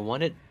because they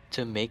wanted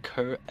to make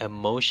her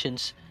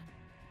emotions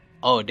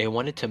they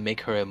wanted to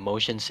make her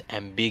emotions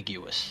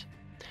ambiguous.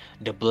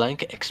 The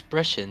blank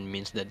expression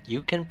means that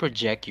you can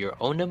project your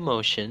own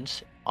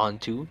emotions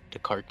onto the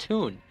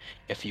cartoon.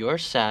 If you are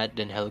sad,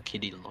 then Hello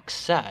Kitty looks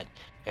sad.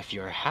 If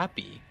you're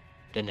happy,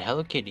 then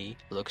Hello Kitty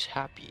looks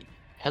happy.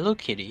 Hello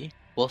Kitty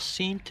will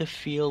seem to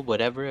feel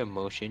whatever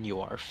emotion you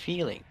are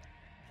feeling.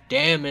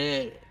 Damn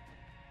it.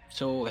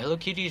 So Hello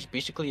Kitty is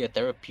basically a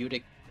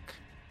therapeutic.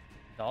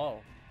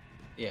 Doll.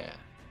 Yeah.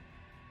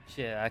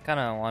 Shit, I kind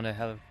of want a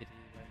Hello Kitty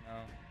right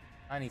now.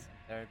 I need some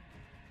therapy.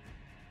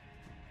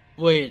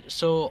 Wait,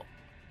 so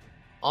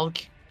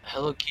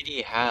Hello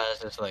Kitty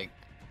has is like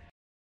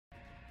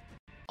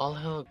all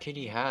Hello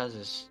Kitty has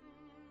is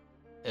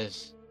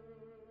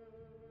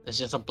it's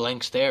just a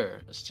blank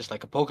stare. It's just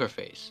like a poker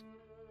face.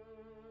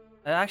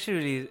 It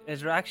actually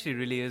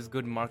really is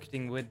good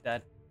marketing with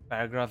that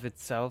paragraph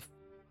itself,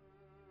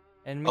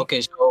 and makes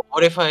Okay, so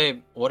what if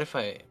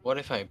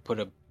I put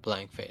a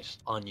blank face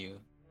on you?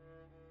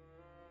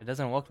 it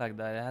doesn't work like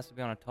that. It has to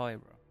be on a toy,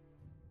 bro.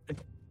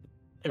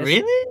 It's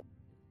Really?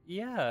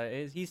 yeah.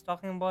 He's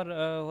talking about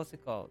what's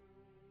it called?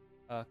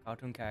 A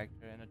cartoon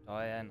character in a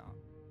toy, and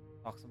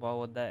talks about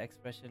what the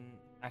expression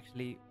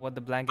what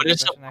the blank But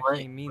it's a expression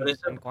actually but means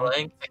it's a in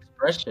blank context.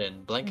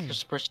 expression. Blank Hmm.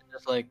 expression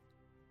is like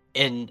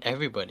in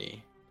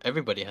everybody.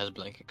 Everybody has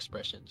blank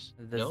expressions.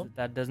 No?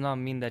 That does not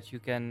mean that you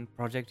can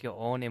project your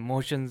own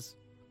emotions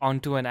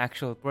onto an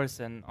actual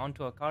person,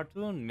 onto a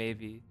cartoon,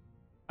 maybe.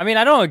 I mean,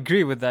 I don't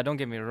agree with that. Don't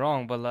get me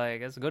wrong, but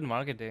like, it's good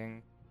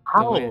marketing.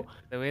 How?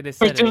 The way they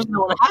said Cartoons it,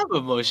 don't have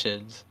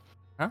emotions.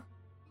 huh?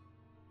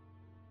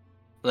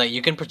 Like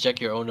you can project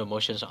your own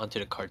emotions onto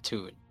the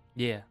cartoon,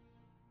 Yeah,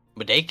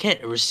 but they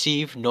can't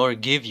receive nor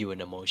give you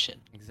an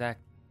emotion.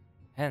 exactly.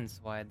 Hence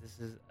why this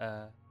is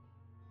a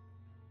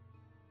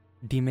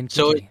demon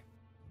So kitty.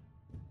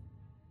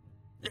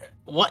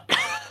 what?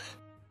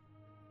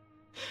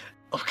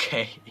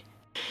 Okay.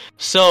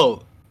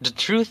 So the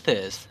truth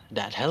is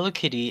that Hello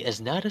Kitty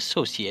is not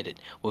associated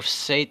with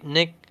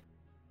satanic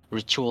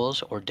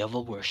rituals or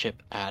devil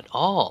worship at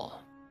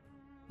all.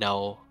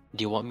 Now,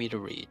 do you want me to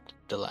read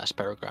the last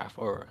paragraph,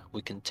 or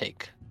we can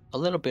take a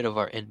little bit of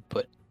our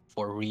input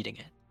for reading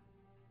it?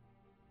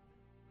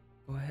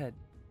 Go ahead.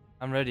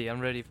 I'm ready. I'm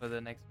ready for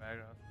the next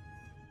paragraph.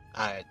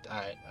 Alright.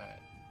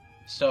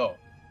 So,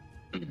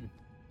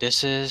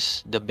 this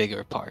is the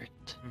bigger part.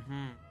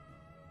 Mm-hmm.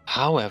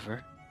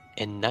 However,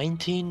 in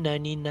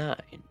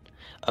 1999,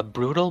 a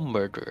brutal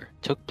murder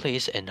took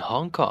place in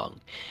Hong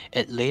Kong.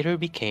 It later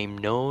became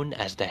known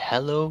as the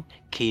Hello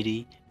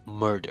Kitty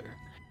murder.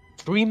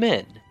 Three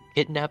men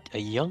kidnapped a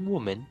young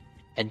woman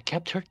and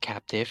kept her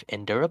captive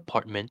in their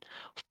apartment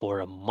for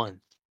a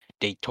month.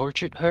 They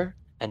tortured her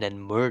and then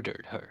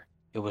murdered her.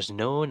 It was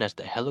known as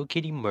the Hello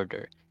Kitty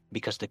murder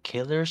because the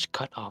killers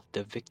cut off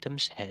the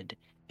victim's head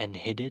and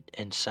hid it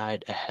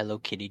inside a Hello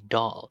Kitty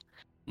doll.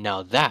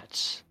 Now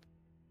that's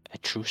a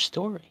true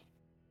story.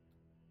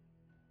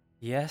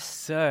 Yes,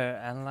 sir.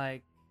 And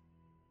like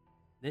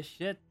this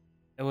shit,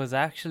 it was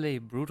actually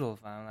brutal,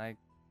 fam. Like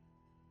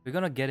we're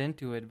gonna get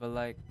into it, but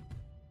like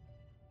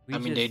we I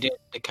mean, they just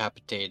did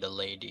decapitate a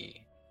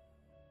lady.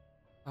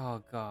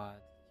 oh god,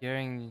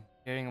 hearing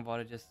about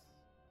it just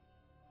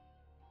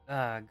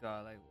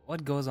god, like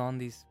what goes on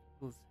these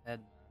people's head,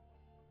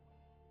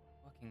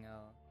 man? Fucking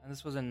hell. And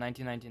this was in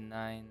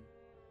 1999.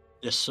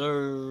 Yes,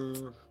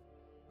 sir.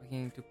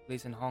 Fucking took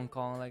place in Hong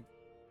Kong. Like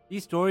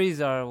these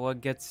stories are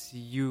what gets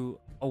you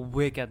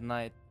awake at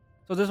night.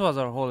 So this was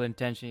our whole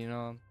intention, you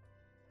know.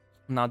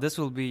 Now this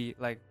will be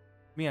like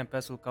me and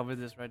Pes will cover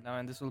this right now,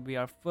 and this will be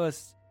our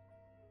first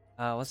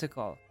what's it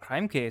called,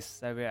 crime case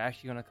that we're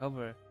actually gonna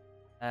cover.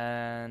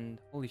 And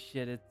holy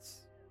shit,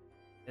 it's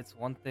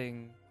one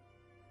thing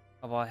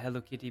about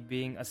Hello Kitty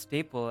being a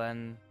staple,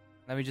 and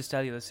let me just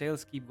tell you, the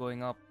sales keep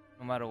going up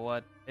no matter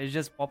what. It's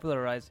just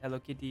popularized Hello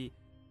Kitty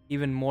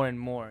even more and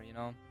more, you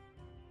know.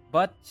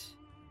 But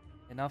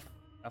enough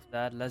of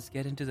that. Let's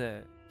get into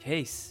the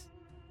case,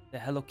 the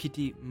Hello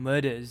Kitty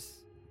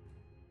murders.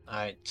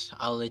 Alright,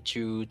 I'll let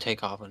you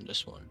take off on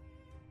this one.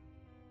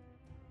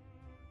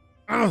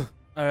 All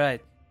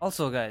right.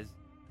 Also, guys,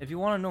 if you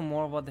want to know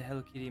more about the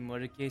Hello Kitty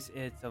murder case,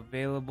 it's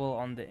available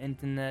on the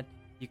internet.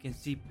 You can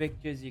see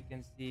pictures, you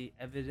can see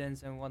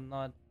evidence and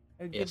whatnot.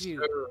 It'll give Yes, you.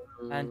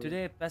 sir. And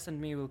today, Pes and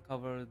me will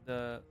cover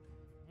the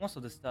most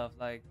of the stuff,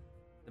 like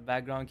the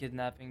background,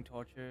 kidnapping,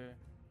 torture,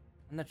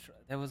 and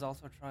there was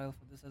also a trial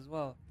for this as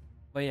well.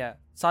 But yeah,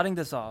 starting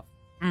this off,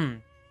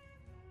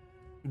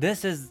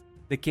 this is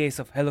the case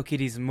of Hello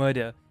Kitty's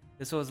murder.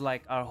 This was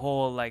like our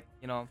whole, like,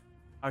 you know,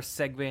 our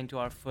segue into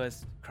our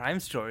first crime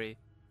story,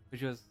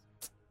 which was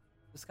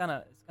it's kind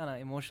of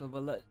emotional.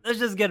 But let's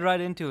just get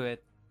right into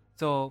it.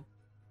 So,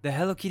 the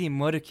Hello Kitty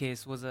murder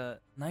case was a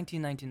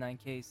 1999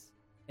 case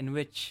in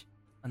which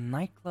a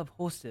nightclub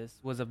hostess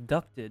was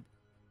abducted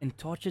and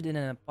tortured in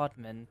an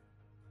apartment.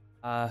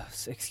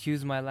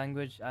 Excuse my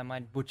language, I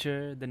might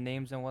butcher the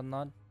names and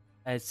whatnot.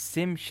 As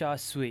Sim Sha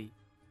Sui,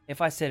 if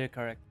I said it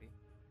correctly,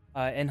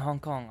 in Hong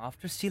Kong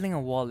after stealing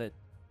a wallet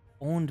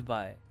owned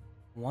by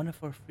one of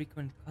her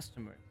frequent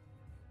customers.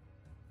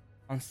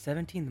 On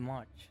 17th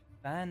March,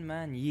 Fan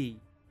Man Yi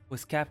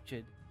was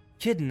captured,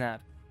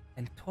 kidnapped,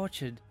 and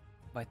tortured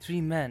by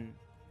 3 men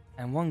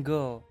and 1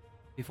 girl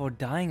before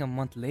dying a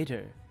month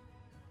later.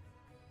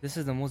 This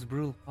is the most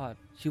brutal part.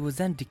 She was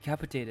then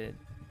decapitated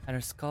and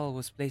her skull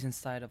was placed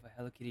inside of a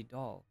Hello Kitty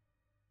doll,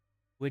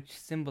 which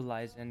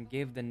symbolized and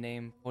gave the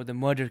name for the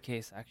murder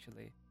case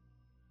actually.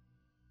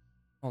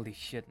 Holy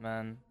shit,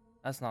 man.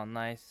 That's not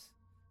nice.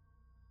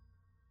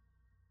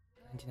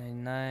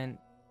 1999.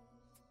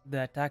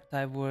 The attack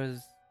type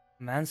was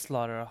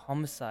manslaughter,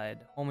 homicide,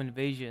 home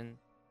invasion,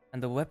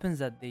 and the weapons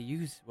that they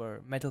used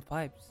were metal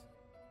pipes,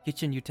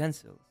 kitchen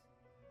utensils,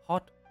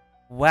 hot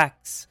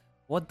wax,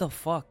 what the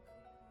fuck,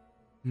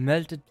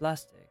 melted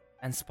plastic,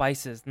 and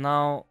spices.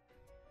 Now,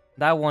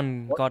 that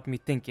one What? got me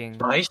thinking.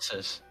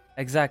 Spices.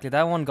 Exactly,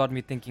 that one got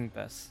me thinking,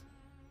 Bess.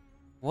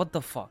 What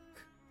the fuck?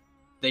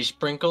 They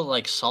sprinkled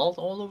like salt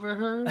all over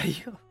her?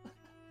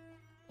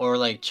 Or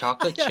like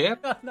chocolate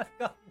chip?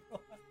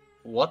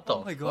 What the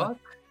Oh my fuck? God.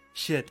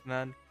 Shit,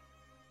 man.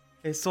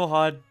 It's so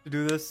hard to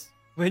do this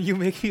when you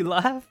make me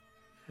laugh.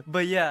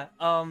 But yeah,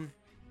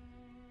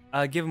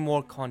 I'll give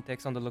more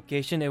context on the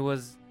location. It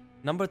was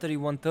number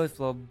 31, 3rd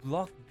floor,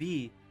 Block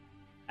B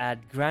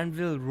at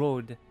Granville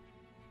Road,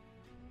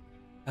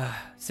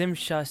 Sim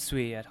Sha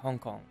Sui at Hong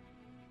Kong.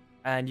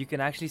 And you can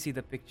actually see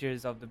the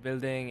pictures of the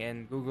building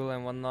in Google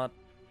and whatnot.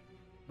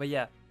 But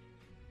yeah,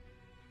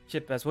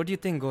 shit, Pes, what do you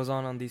think goes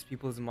on these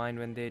people's mind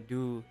when they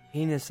do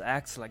heinous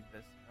acts like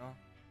this, you know?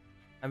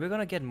 And we're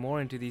gonna get more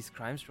into these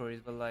crime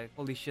stories, but like,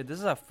 holy shit, this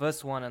is our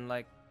first one, and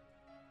like,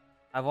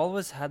 I've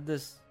always had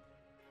this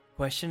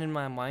question in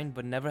my mind,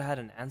 but never had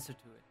an answer to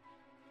it.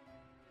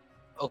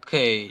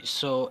 Okay,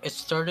 so it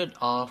started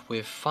off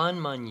with Fan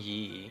Man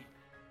Yi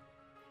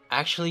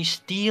actually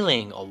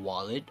stealing a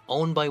wallet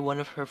owned by one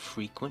of her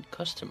frequent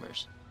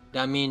customers.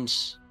 That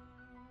means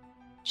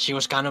she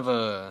was kind of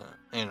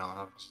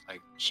like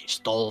she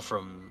stole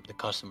from the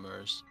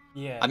customers.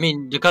 Yeah. I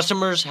mean, the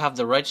customers have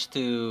the rights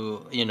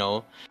to,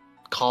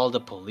 call the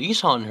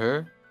police on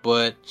her,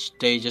 but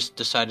they just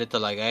decided to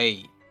like,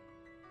 hey,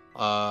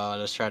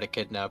 let's try to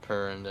kidnap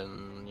her and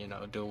then,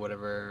 do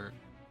whatever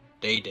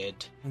they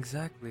did.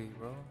 Exactly,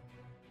 bro.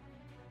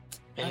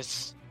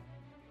 It's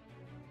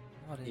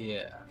Not it.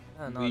 yeah,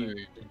 Not it.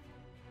 weird.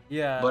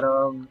 Yeah. But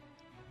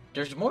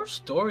there's more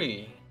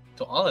story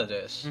to all of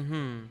this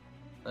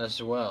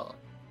as well.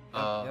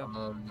 Yep.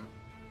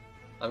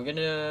 I'm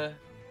gonna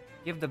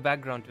Give the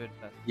background to it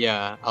first.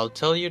 Yeah, I'll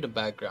tell you the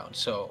background.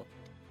 So,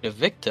 the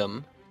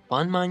victim,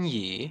 Fan Man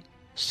Yi,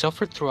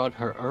 suffered throughout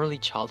her early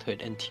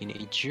childhood and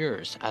teenage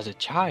years. As a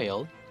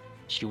child,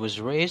 she was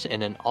raised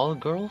in an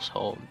all-girls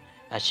home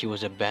as she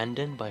was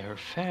abandoned by her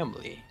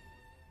family.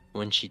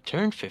 When she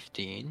turned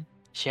 15,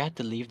 she had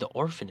to leave the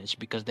orphanage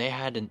because they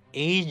had an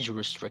age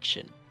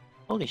restriction.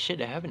 Holy shit,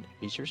 they have an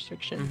age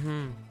restriction?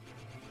 Mm-hmm.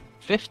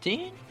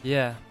 15?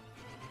 Yeah.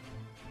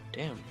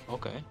 Damn,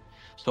 okay.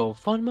 So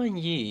Fan Man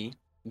Yi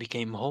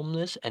became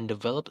homeless and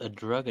developed a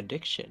drug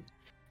addiction.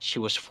 She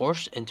was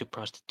forced into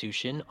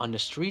prostitution on the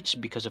streets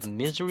because of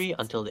misery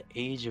until the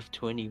age of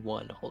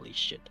 21. Holy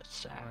shit,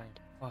 that's My sad.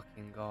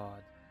 fucking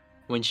god.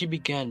 When she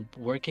began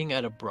working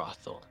at a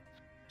brothel,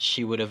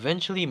 she would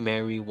eventually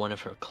marry one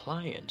of her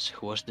clients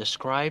who was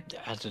described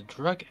as a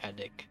drug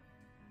addict.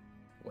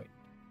 Wait,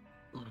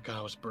 oh my god,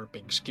 I was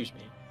burping. Excuse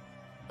me.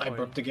 I Sorry.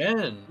 burped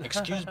again.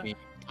 Excuse me.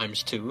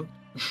 Times two.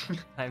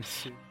 I'm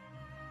sick.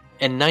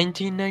 In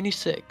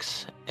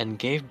 1996, and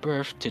gave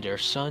birth to their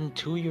son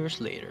 2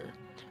 years later.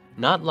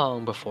 Not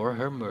long before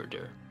her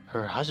murder,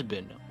 her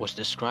husband was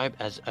described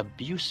as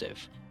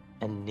abusive,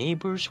 and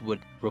neighbors would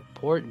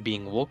report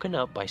being woken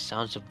up by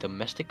sounds of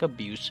domestic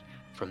abuse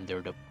from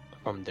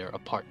their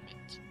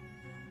apartment.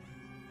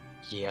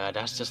 Yeah,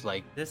 that's just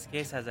like This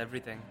case has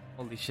everything.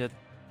 Holy shit.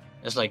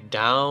 it's like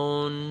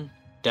down,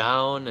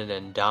 down, and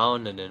then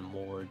down, and then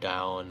more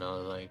down. I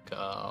was like,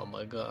 oh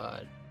my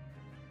god.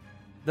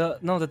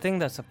 The thing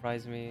that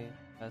surprised me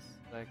was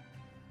like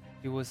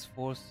she was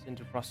forced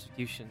into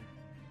prostitution.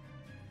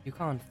 You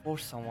can't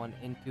force someone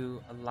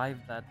into a life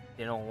that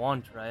they don't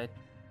want, right?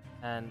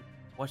 And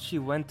what she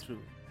went through,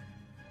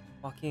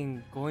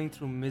 fucking going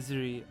through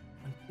misery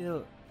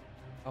until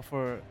of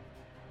her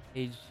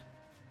age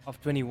of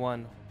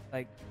 21.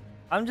 Like,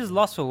 I'm just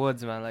lost for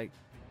words, man. Like,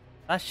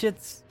 that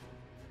shit's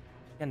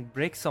can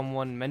break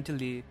someone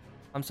mentally.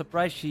 I'm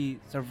surprised she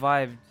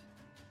survived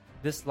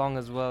this long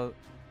as well,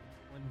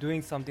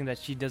 doing something that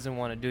she doesn't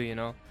want to do, you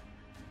know?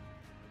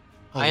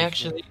 I Holy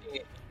actually,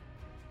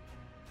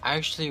 I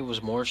actually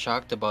was more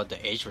shocked about the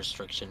age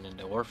restriction in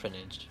the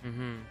orphanage.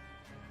 Mm-hmm.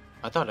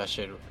 I thought that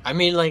shit. I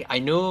mean, like, I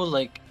know,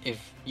 like,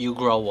 if you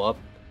grow up,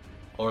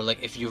 or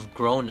like if you've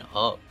grown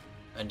up,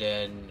 and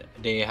then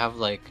they have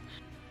like,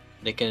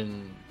 they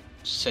can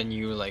send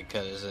you like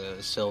as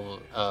a civil,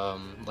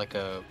 like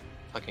a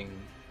fucking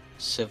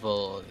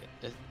civil.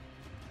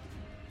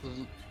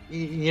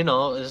 You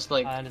know, it's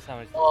like, I understand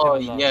what oh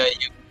you're saying. yeah,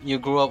 you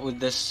grew up with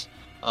this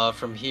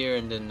from here,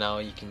 and then now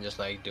you can just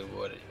like do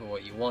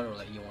what you want, or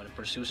like you want to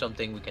pursue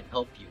something, we can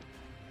help you.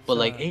 But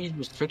like So- age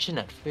restriction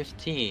at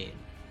 15,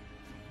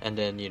 and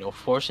then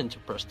forced into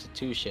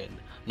prostitution.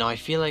 Now I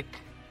feel like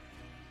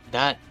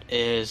that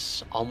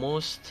is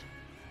almost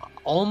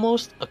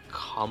a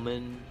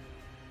common,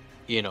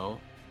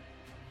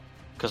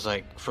 because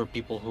like for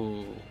people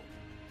who,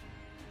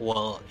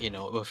 well,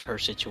 with her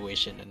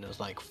situation and is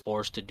like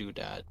forced to do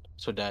that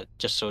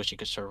so she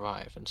could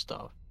survive and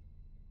stuff.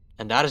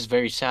 And that is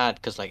very sad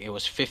because like it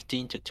was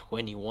 15 to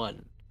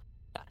 21.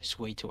 That is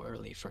way too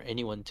early for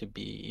anyone to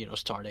be,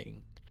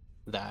 starting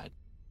that.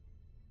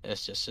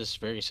 It's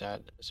very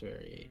sad. It's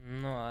very,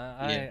 No,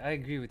 yeah. I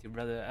agree with you,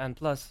 brother. And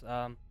plus, we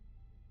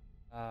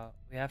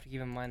have to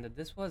keep in mind that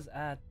this was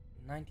at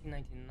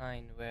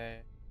 1999,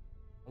 where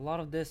a lot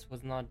of this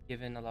was not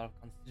given a lot of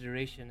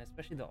consideration,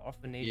 especially the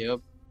orphanages. Yep.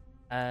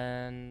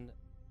 And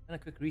done a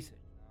quick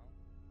research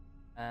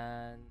now,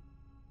 and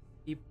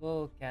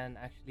people can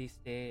actually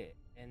stay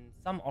in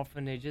some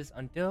orphanages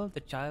until the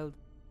child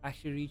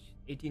actually reach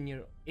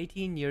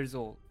 18 years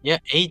old. Yeah,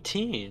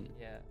 18.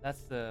 Yeah,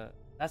 that's the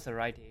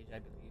right age, I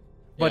believe.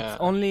 But Yeah.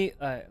 only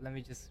let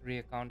me just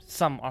reaccount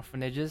some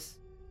orphanages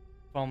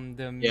from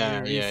the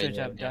mere research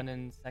I've yeah. done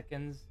in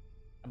seconds.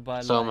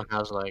 But Some like,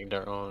 has like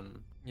their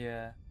own.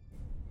 yeah.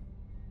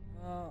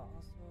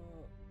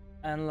 Also,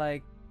 and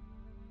like,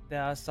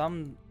 there are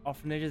some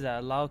orphanages that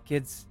allow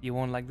kids, you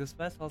won't like this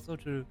best, also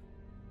to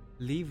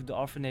leave the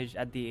orphanage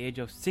at the age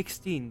of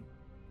 16.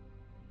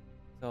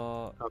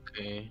 So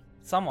Okay.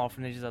 some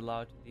orphanages are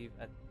allowed to leave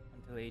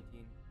until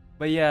 18.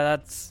 But yeah,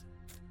 it's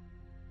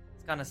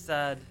kind of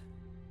sad.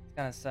 It's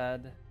kind of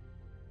sad.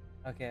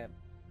 Okay,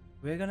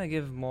 we're gonna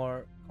give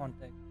more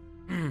context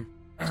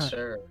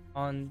Sure.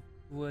 on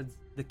towards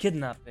the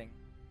kidnapping.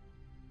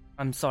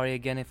 I'm sorry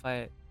again if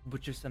I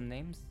butcher some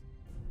names.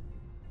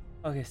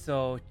 Okay,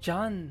 so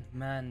Chan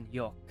Man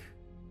Yok,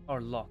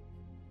 or Lok,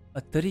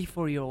 a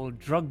 34-year-old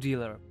drug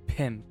dealer,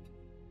 pimp,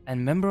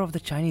 and member of the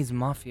Chinese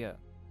mafia,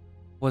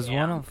 was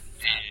one Damn. of.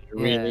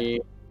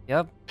 Really?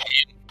 Yep.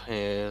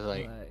 It's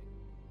like,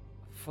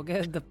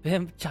 Forget the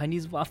pimp,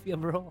 Chinese mafia,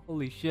 bro.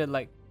 Holy shit,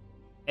 like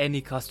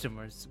any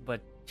customers,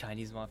 but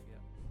Chinese mafia.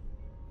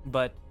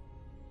 But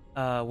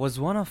was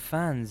one of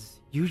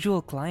Fan's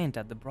usual client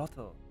at the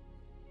brothel.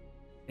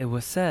 It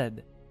was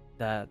said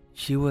that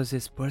she was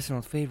his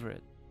personal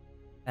favorite,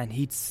 and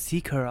he'd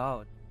seek her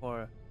out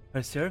for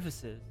her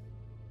services.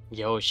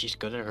 yo, she's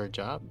good at her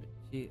job.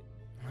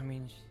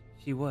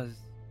 She was.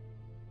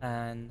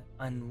 And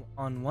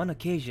on one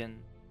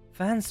occasion,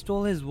 Fan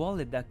stole his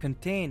wallet that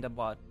contained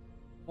about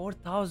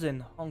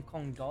 4,000 Hong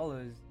Kong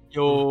dollars,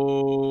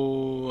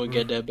 Yo,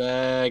 get that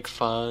bag,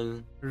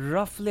 fun.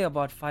 roughly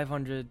about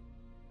 500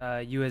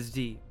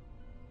 USD.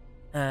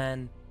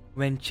 And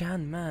when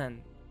Chan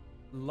Man,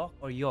 Lok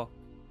or Yok,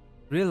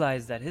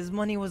 realized that his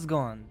money was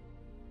gone,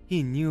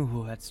 he knew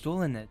who had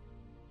stolen it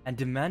and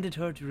demanded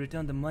her to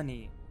return the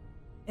money,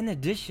 in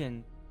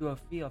addition to a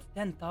fee of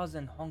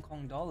 10,000 Hong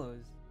Kong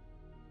dollars.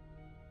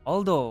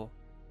 Although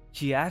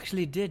she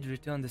actually did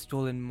return the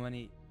stolen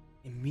money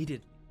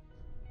immediately,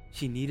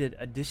 she needed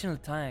additional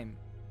time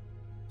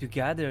to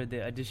gather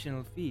the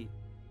additional fee.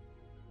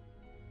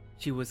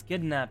 She was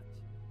kidnapped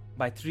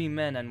by 3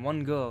 men and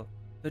 1 girl: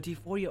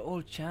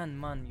 34-year-old Chan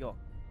Man Yok,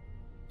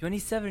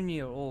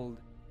 27-year-old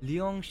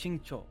Leong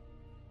Xing Cho,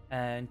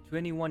 and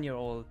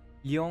 21-year-old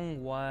Leong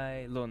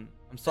Wai Lun.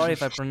 I'm sorry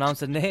if I pronounced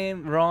the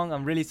name wrong,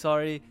 I'm really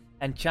sorry.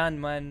 And Chan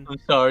Man I'm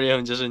sorry,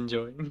 I'm just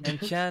enjoying. and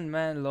Chan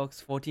Man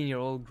Lok's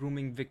 14-year-old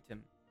grooming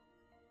victim,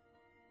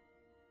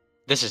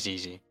 This is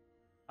easy.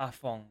 Ah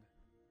Fong.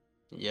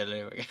 Yeah,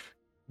 there we go.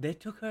 They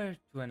took her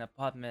to an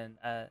apartment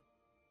at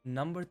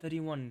number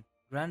 31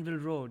 Granville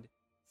Road,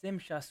 Sim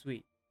Sha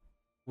Suite,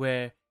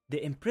 where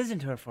they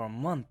imprisoned her for a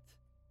month.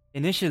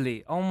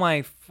 Initially, oh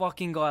my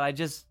fucking god, I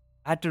just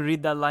had to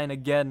read that line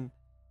again.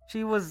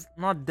 She was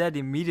not dead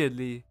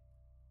immediately.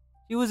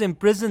 She was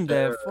imprisoned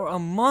there for a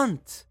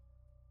month.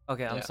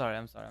 Okay, I'm Yeah.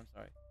 sorry.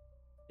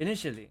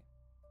 Initially,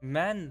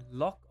 Man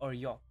Locke or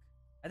Yok,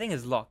 I think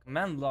it's Locke,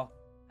 Man Locke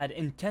had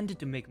intended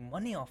to make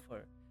money off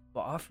her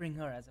by offering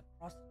her as a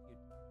prostitute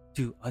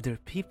to other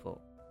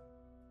people.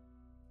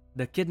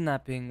 The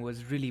kidnapping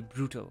was really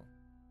brutal,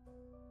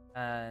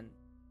 and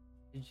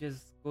it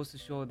just goes to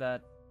show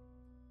that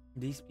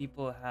these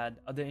people had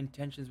other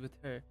intentions with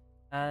her,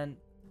 and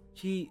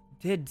she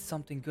did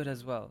something good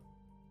as well.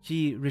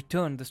 She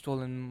returned the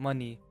stolen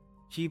money.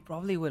 She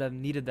probably would have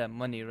needed that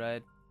money,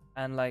 right?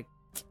 And like,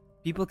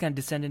 people can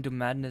descend into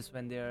madness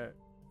when they're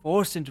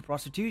forced into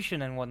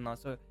prostitution and whatnot.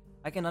 So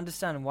I can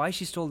understand why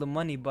she stole the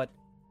money, but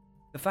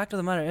the fact of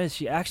the matter is,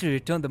 she actually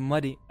returned the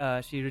money.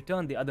 She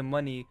returned the other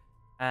money,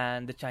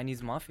 and the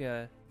Chinese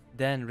mafia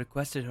then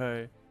requested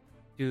her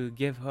to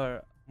give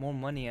her more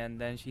money, and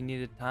then she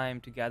needed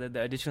time to gather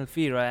the additional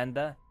fee, right? And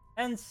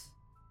hence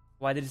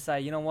why they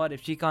decide, you know what,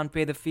 if she can't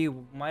pay the fee,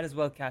 we might as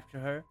well capture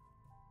her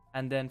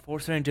and then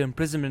force her into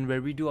imprisonment,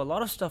 where we do a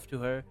lot of stuff to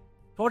her,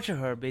 torture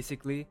her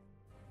basically,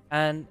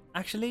 and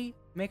actually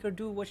make her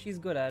do what she's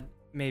good at,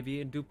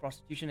 maybe do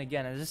prostitution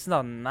again. And it's just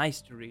not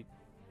nice to read.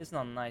 It's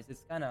not nice.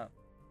 It's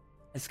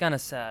kind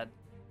of sad.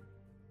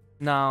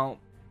 Now,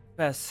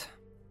 Pes,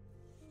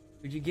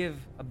 could you give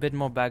a bit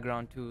more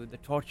background to the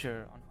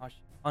torture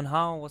on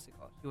how what's it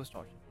called? She was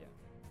tortured. Yeah.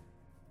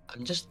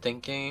 I'm just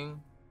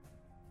thinking,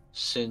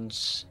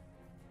 since,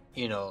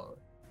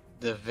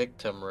 the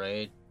victim,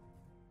 right,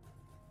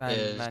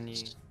 Many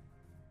is,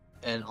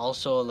 and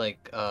also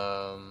like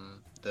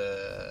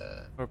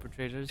the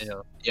perpetrators.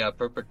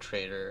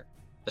 perpetrator,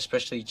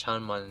 especially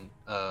Chanman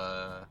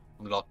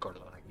Lok or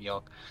like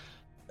Yok,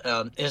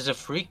 is a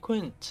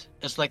frequent,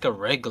 it's like a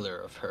regular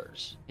of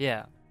hers.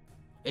 Yeah.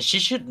 She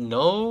should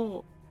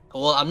know.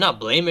 Well, I'm not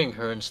blaming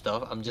her and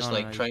stuff. I'm just No,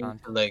 like you trying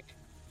can't. to like.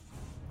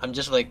 I'm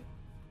just like,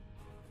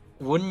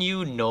 wouldn't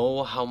you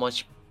know how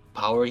much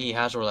power he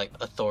has or like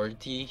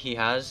authority he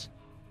has?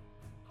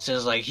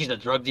 Since like he's a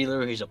drug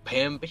dealer, he's a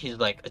pimp, he's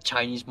like a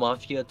Chinese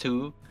mafia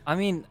too. I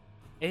mean,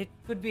 it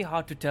could be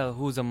hard to tell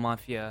who's a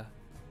mafia.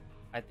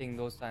 I think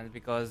those times,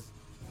 because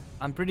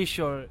I'm pretty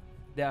sure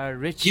there are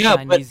rich Yeah,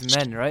 but Chinese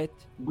men, right?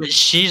 But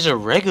she's a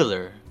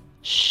regular.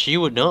 She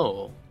would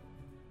know.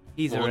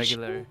 He's a Won't she?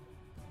 regular.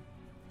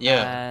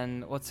 Yeah.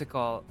 And what's it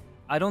called?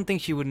 I don't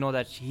think she would know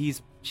that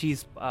he's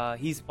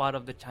part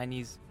of the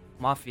Chinese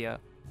mafia.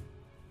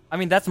 I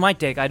mean, that's my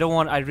take. I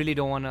really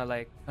don't want to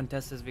like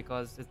contest this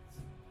because it's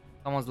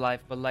someone's life,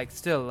 but like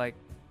still, like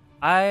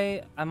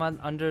I'm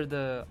under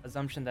the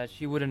assumption that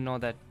she wouldn't know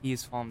that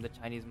he's from the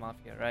Chinese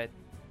mafia, right?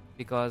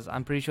 Because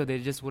I'm pretty sure they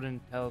just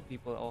wouldn't tell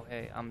people, oh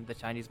hey, I'm the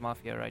Chinese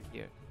mafia right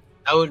here.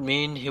 That would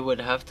mean he would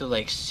have to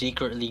like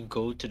secretly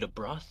go to the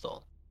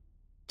brothel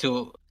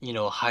to,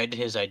 hide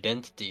his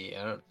identity.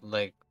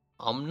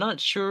 I'm not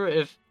sure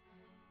if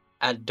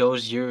at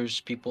those years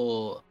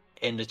people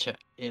in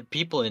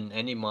people in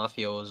any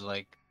mafia was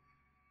like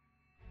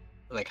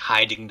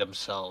hiding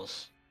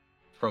themselves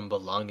from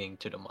belonging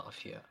to the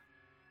mafia.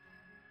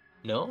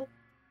 No?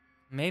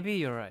 Maybe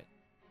you're right.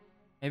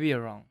 Maybe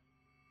you're wrong.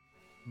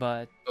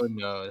 But Who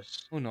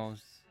knows? who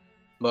knows?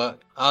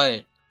 But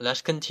alright,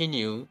 let's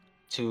continue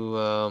to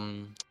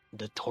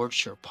the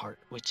torture part,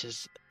 which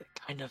is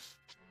kind of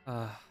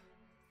Here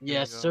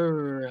yes, we go.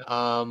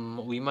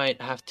 sir. We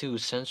might have to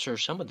censor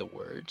some of the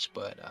words,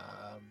 but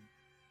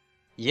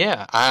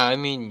yeah, I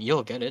mean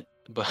you'll get it.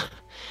 But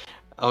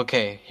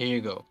okay, here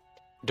you go.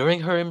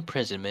 During her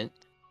imprisonment,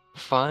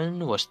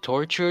 Fan was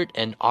tortured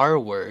and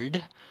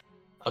R-word.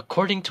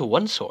 According to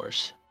one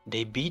source,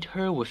 they beat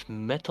her with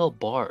metal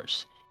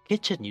bars,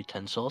 kitchen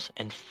utensils,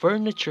 and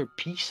furniture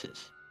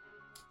pieces.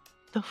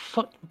 The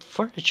fuck,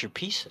 furniture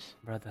pieces?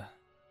 Brother.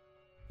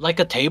 Like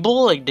a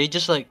table? Like they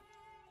just like,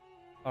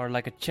 Or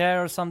like a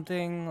chair or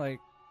something. Like,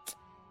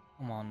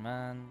 come on,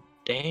 man.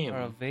 damn.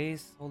 Or a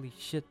vase. Holy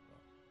shit. Bro.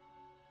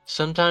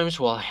 Sometimes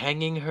while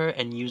hanging her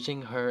and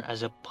using her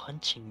as a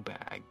punching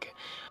bag.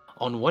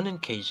 On one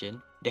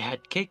occasion, they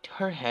had kicked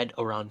her head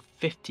around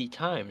 50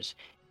 times,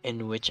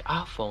 in which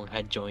Afong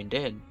had joined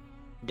in.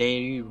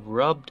 They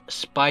rubbed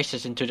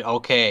spices into the.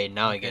 Okay,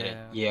 now I get it. Okay,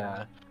 okay.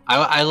 Yeah,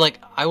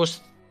 I was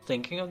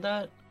thinking of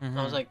that. I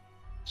was Mm-hmm. like,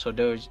 so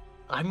there's.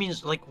 I mean,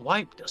 it's like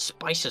why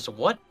spices?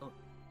 What?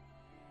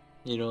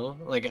 You know,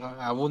 like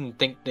I wouldn't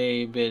think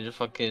they been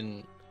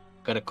fucking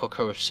gonna cook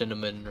her with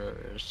cinnamon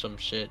or some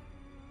shit.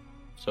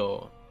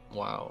 So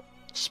wow,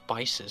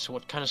 spices.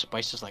 What kind of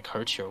spices like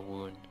hurt your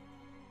wound?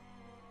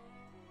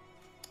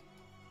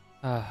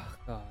 Oh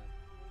God,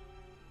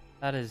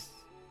 that is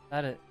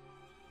that is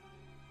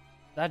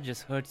that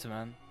just hurts,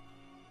 man.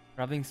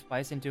 Rubbing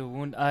spice into a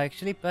wound.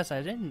 Actually, plus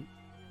I didn't.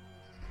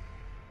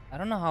 I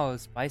don't know how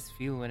spice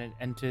feel when it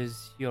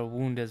enters your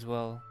wound as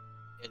well.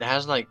 It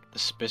has like the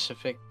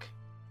specific,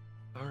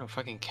 I don't know,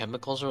 fucking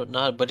chemicals or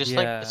whatnot, but it's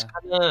like it's Yeah.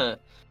 kind of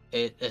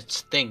it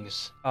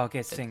stings. Oh, okay,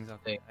 it It stings.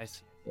 Okay, stings. I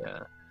see.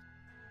 Yeah.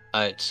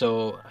 Alright,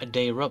 so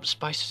they rub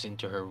spices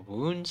into her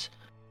wounds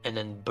and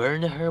then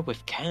burn her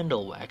with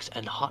candle wax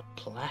and hot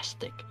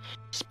plastic,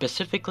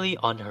 specifically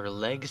on her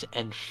legs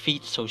and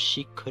feet so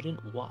she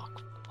couldn't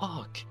walk.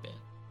 Fuck, man.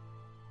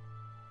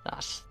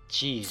 That's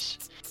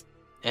jeez.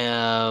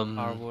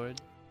 R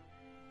word.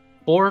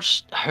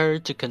 Forced her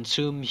to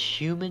consume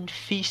human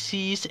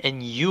feces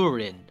and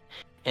urine,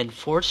 and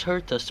forced her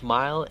to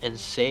smile and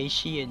say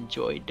she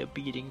enjoyed the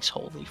beatings.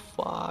 Holy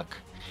fuck.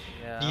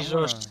 Yeah, I These are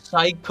wanna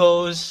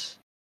psychos.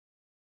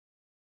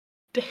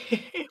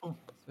 Damn.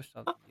 switch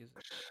out the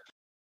music.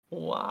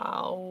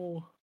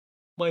 Wow.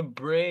 My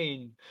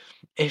brain.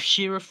 If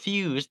she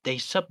refused, they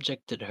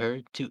subjected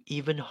her to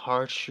even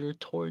harsher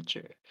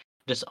torture.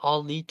 This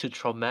all lead to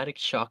traumatic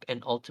shock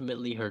and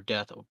ultimately her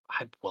death.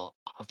 Well,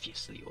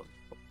 obviously,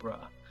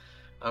 bruh.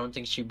 I don't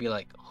think she'd be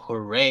like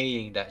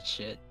hooraying that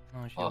shit.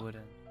 No, she Oh,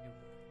 wouldn't. She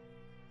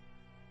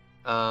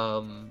wouldn't.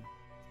 um.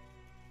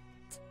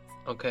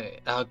 Okay.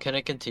 Can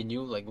I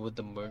continue like with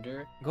the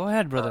murder? Go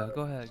ahead, Uh, brother.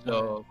 Go ahead. Go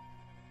ahead. so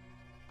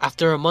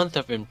after a month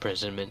of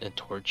imprisonment and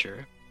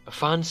torture,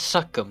 Fan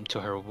succumbed to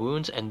her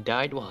wounds and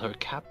died while her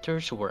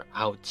captors were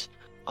out.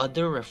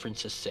 Other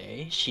references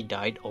say she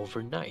died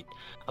overnight.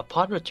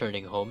 Upon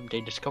returning home,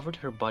 they discovered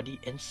her body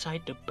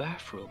inside the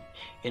bathroom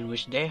in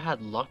which they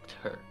had locked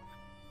her.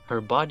 Her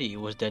body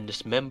was then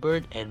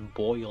dismembered and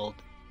boiled.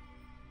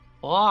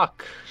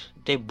 Fuck!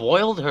 They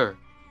boiled her!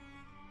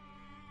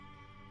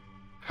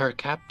 Her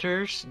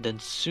captors then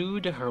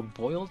sewed her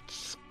boiled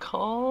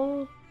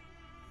skull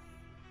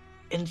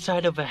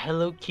inside of a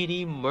Hello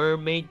Kitty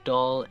mermaid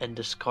doll and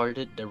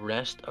discarded the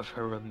rest of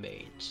her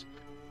remains.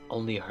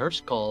 Only her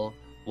skull,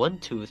 one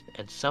tooth,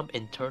 and some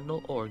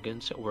internal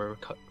organs were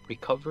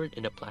recovered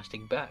in a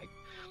plastic bag.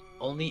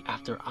 Only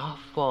after Ah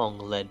Fong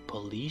led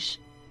police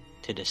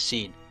to the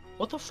scene.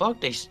 What the fuck?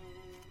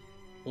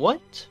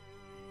 What?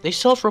 They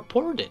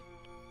self-reported.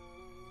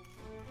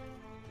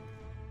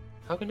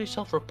 How can they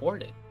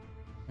self-report it?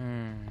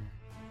 Hmm.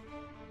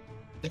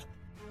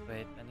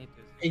 Wait, I need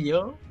to. Hey,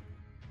 yo.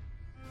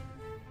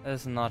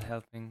 That's not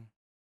helping.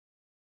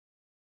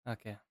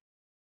 Okay.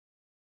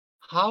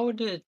 How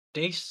did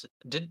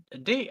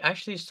they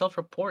actually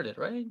self-report it,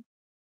 right?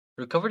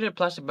 Recovered in a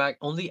plastic bag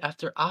only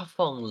after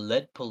Afong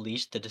led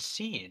police to the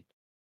scene.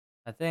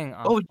 I think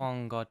Oh,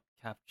 Afong got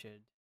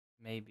captured.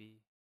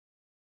 Maybe.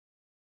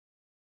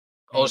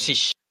 oh, Maybe.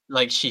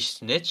 like she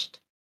snitched.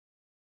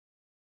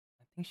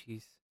 I think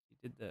she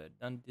did the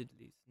done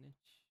diddly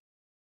snitch.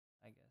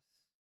 I guess.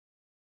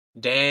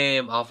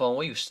 Damn, Afong,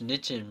 why you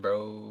snitching,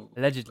 bro? What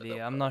Allegedly,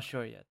 the I'm fuck? not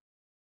sure yet.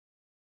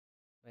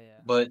 But yeah.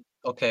 But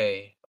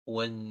okay,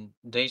 when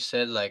they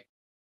said like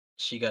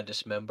she got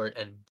dismembered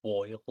and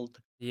boiled.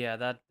 Yeah,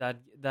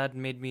 that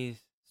made me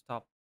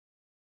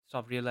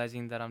stop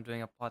realizing that I'm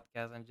doing a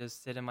podcast and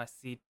just sit in my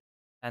seat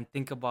and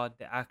think about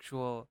the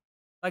actual,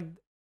 like,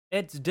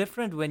 it's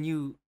different when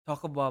you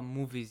talk about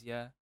movies,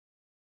 yeah.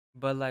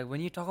 But like when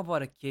you talk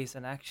about a case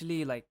and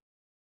actually like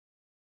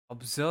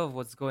observe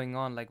what's going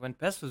on, like when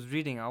Pest was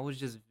reading, I was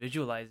just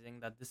visualizing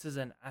that this is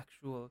an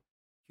actual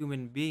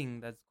human being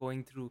that's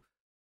going through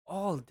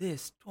all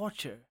this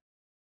torture,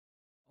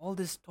 all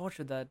this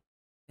torture that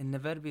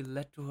inevitably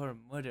led to her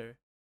murder.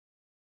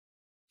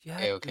 She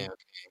Okay, had okay, to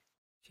okay.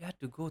 she had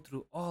to go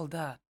through all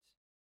that,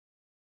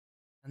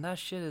 and that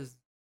shit is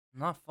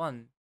not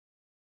fun.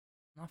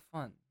 Not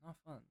fun. Not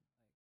fun.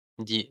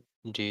 Do you,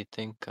 do you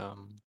think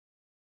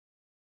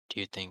do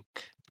you think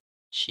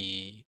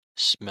she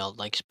smelled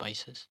like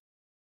spices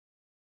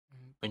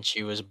Like, when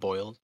she was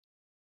boiled?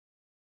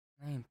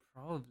 I mean,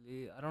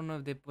 probably. I don't know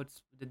if they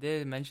did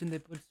they mention they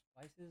put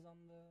spices on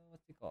the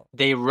what's it called?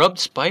 They rubbed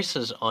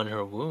spices on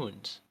her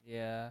wounds.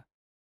 Yeah.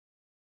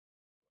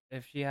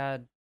 If she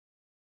had,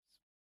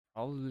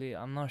 probably,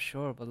 I'm not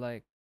sure, but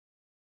like,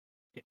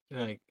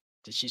 Like,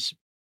 did she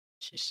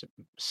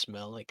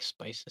smell like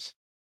spices?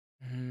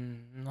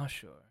 not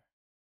sure.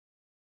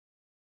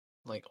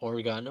 Like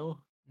oregano?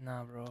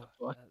 Nah, bro.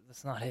 What?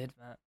 That's not it,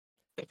 man.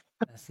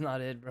 That's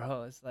not it,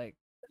 bro. It's like,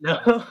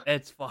 No.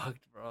 it's fucked,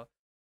 bro.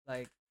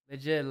 Like,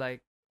 legit,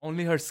 like,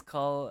 only her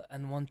skull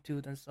and one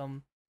tooth and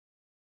some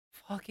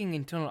fucking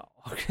internal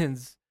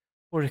organs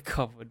were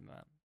recovered,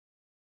 man.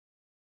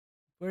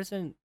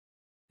 Person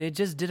they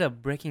just did a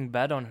Breaking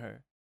Bad on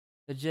her.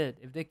 Legit.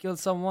 If they kill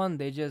someone,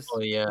 they Oh just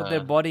put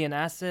their yeah, body in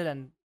acid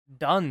and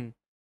done.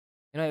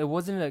 It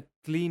wasn't a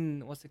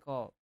clean, what's it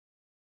called?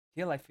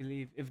 Kill, I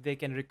believe, if they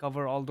can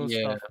recover all those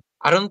yeah. stuff.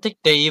 I don't think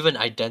they even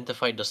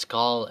identified the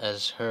skull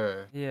as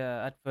her.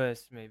 Yeah, at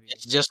first maybe.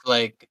 It's just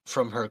like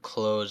from her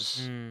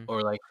clothes Hmm.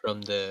 or like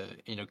from the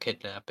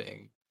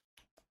kidnapping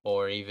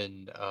or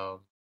even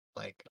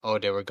like oh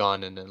they were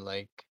gone and then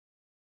like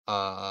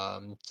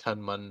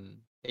Chanman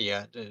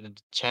yeah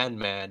Chan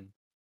man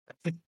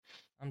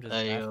I'm just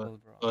I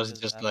baffled, bro. I'm was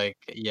just just baffled. like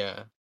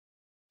yeah.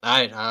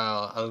 Alright,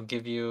 I'll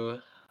give you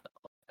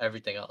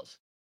everything else.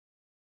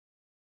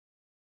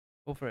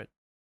 Go for it.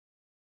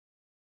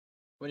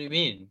 What do you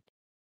mean?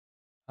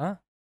 Huh?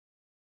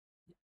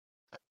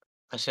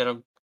 I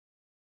said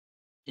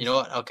you know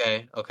what?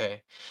 Okay,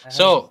 okay. I heard you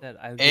So said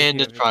I'll give in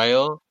you the everything else.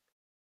 trial,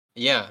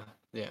 yeah,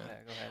 yeah.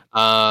 Yeah,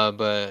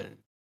 go ahead.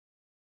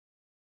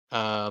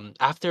 But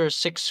after a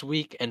 6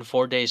 week and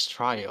 4 days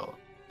trial,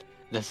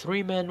 the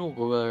three men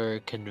were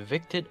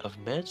convicted of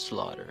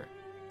manslaughter,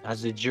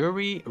 as the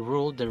jury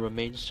ruled the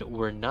remains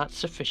were not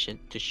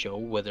sufficient to show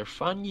whether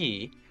Fan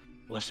Yi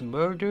was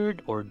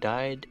murdered or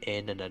died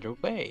in another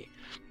way,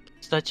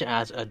 such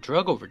as a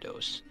drug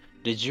overdose.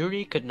 The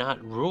jury could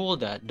not rule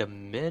that the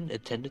men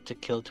intended to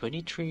kill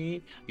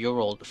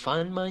 23-year-old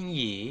Fan Man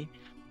Yi,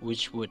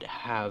 which would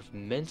have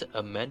meant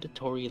a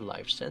mandatory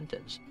life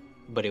sentence.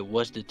 But it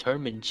was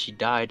determined she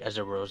died as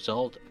a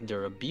result of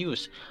their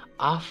abuse.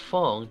 Ah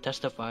Fong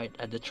testified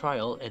at the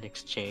trial in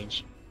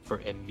exchange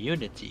for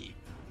immunity.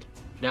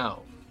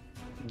 Now,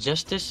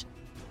 Justice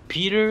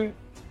Peter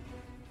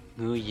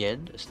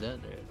Nguyen, is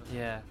that there?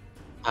 Yeah.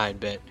 I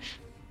bet,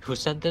 who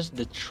sentenced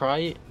the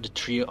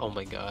trio. Oh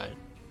my god.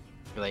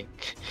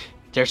 Like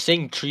they're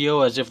saying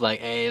trio as if like,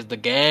 hey, it's the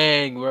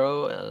gang,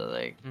 bro.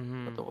 Like what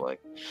Mm-hmm. the fuck?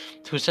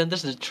 To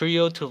sentence the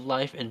trio to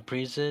life in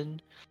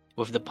prison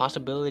with the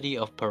possibility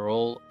of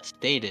parole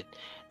stated,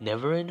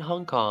 never in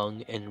Hong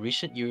Kong in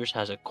recent years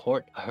has a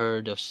court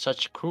heard of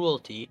such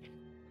cruelty,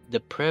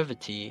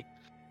 depravity,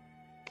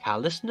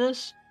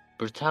 callousness,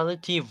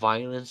 brutality,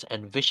 violence,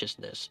 and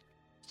viciousness.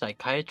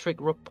 Psychiatric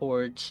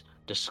reports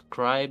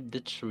describe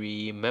the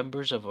three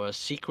members of a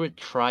secret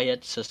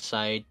triad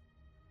society.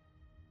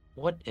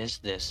 What is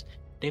this?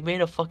 They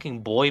made a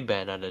fucking boy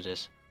band out of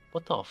this.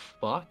 What the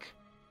fuck?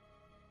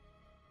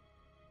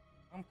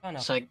 I'm kind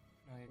of. Psych-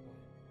 Okay, go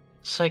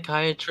ahead.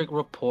 Psychiatric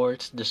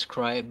reports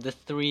describe the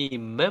three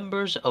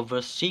members of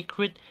a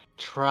secret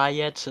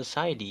triad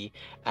society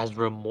as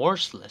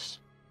remorseless.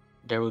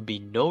 There would be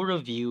no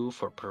review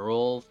for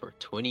parole for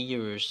 20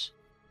 years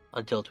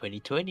until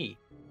 2020.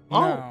 Oh,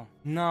 No,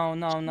 no,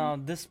 no, no.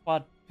 This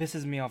part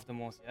pisses me off the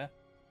most, yeah?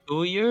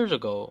 2 years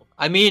ago.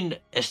 I mean,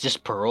 it's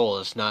just parole.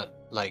 It's not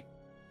like,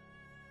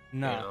 you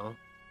Nah. know.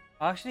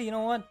 Actually, you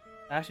know what?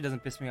 That actually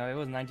doesn't piss me off. It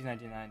was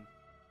 1999.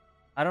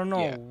 I don't know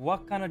Yeah.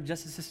 what kind of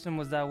justice system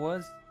was,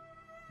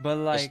 but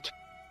It's, like, t-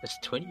 it's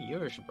 20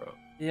 years, bro.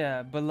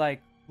 yeah, but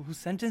like, who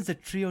sentenced the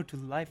trio to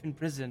life in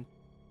prison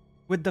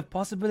with the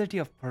possibility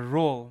of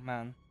parole,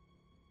 man?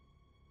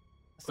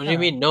 That's What do you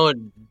kind of. mean?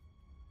 No,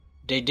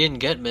 they didn't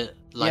get life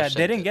Yeah,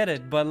 they didn't sentence. get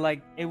it, but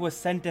like, it was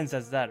sentenced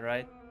as that,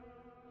 right?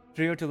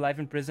 Trio to life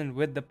in prison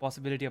with the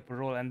possibility of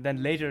parole, and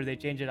then later they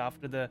changed it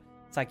after the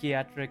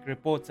psychiatric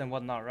reports and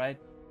whatnot, right?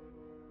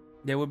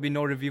 There would be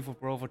no review for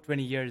parole for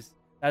 20 years.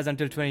 That's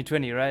until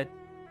 2020, right?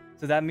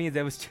 So that means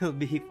there would still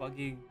be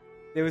fucking.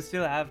 They would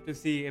still have to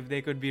see if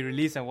they could be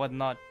released and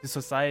whatnot to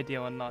society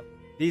and whatnot.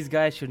 These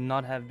guys should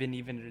not have been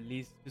even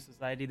released to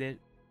society.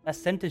 That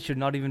sentence should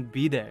not even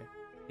be there,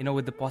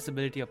 with the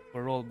possibility of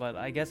parole. But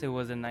I guess it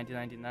was in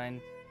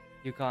 1999.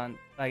 You can't,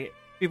 like,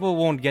 people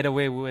won't get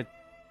away with,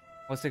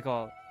 what's it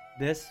called?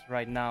 This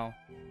right now.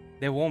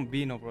 There won't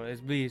be no parole.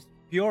 It'll be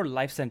pure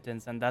life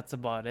sentence, and that's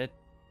about it.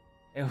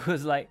 It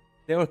was like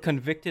they were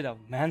convicted of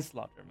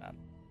manslaughter, man.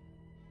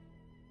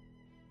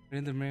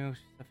 Within the memory was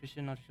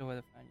sufficient not to show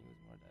whether Fanny was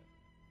more dead.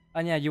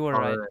 And yeah, you were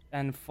right. Alright.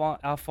 And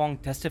Ah Fong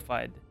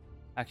testified,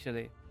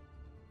 actually.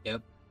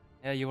 Yep.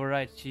 Yeah, you were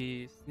right.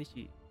 She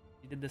snitchy.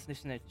 She did the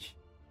snitch.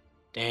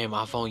 Damn,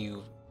 I found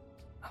you.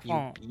 Ah You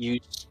Fong, you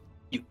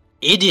you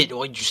idiot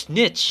or you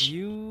snitch.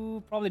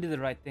 you probably did the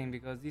right thing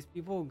because these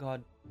people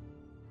got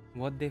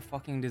what they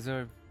fucking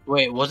deserve.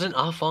 Wait, wasn't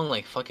Afong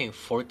like fucking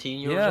 14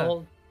 years Yeah,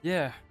 old?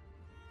 yeah.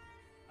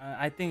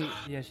 I think,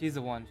 yeah, she's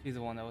the one. She's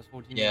the one that was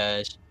 14 years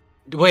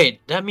old. Yeah. Wait,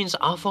 that means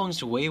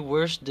Afong's way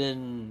worse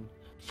than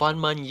Fan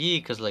Man Yi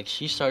because like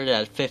she started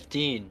at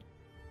 15.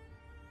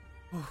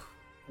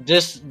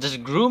 This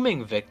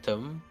grooming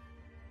victim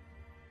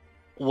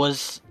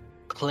was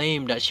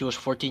claimed that she was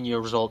 14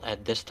 years old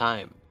at this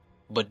time,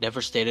 but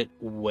never stated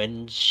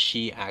when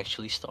she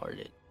actually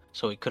started.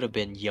 So it could have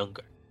been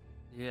younger.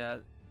 Yeah,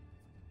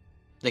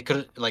 They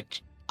could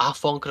like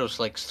Afong could have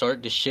like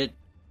started the shit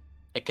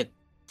like at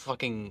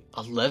fucking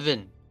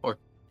 11 or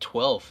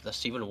 12.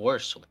 That's even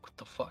worse. So like what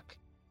the fuck?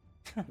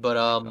 But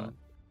God.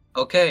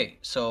 okay,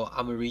 so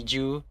I'm gonna read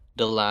you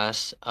the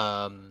last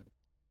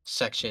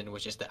section,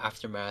 which is the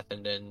aftermath,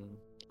 and then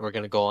we're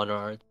gonna go on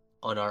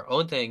our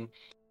own thing.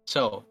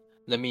 So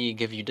let me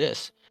give you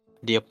this.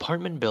 The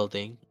apartment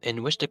building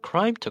in which the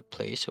crime took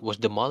place was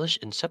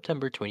demolished in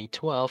September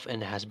 2012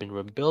 and has been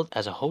rebuilt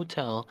as a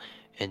hotel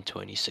in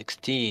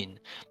 2016.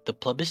 The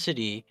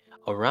publicity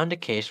around the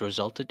case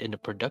resulted in the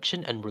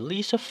production and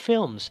release of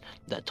films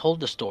that told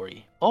the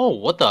story. Oh,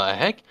 what the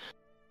heck?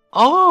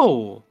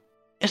 Oh,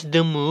 it's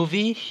the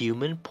movie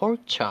Human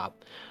Pork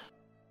Chop.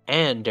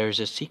 And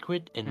There's a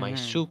Secret in My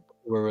Mm-hmm. Soup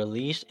were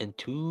released in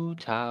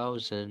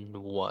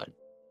 2001.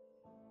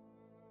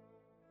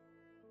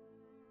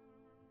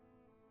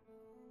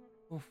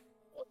 Oof.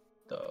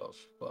 The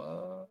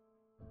fuck?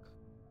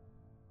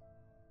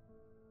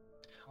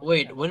 Only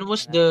Wait, that can happen in when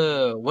was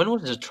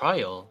the India.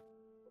 trial?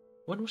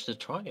 When was the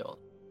trial?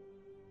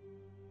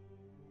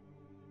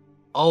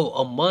 Oh,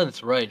 a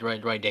month. Right.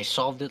 They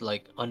solved it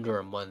like under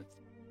a month.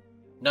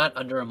 Not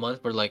under a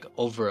month, but like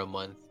over a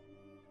month.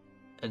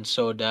 And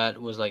so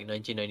that was like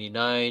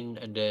 1999,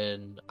 and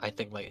then I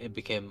think like it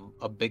became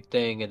a big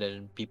thing, and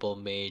then people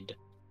made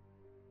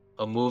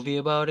a movie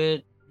about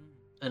it.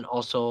 Mm. And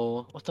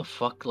also, what the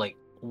fuck? Like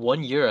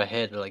 1 year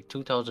ahead, like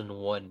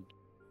 2001.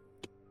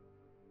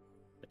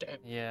 Damn,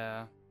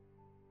 Yeah.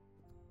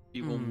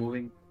 people Hmm.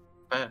 moving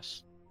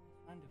fast.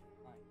 Trying to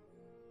find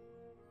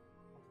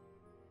what's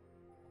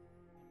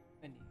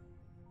 2020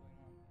 going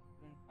on. I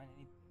couldn't find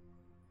anything.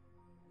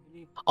 I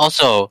believe.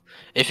 Also,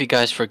 if you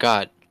guys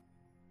forgot,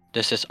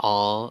 this is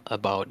all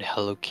about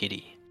Hello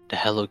Kitty, the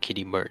Hello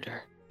Kitty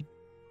murder.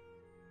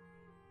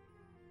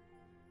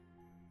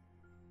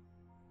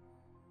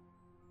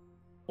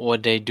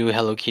 Would they do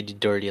Hello Kitty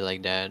dirty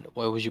like that?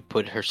 Why would you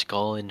put her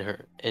skull in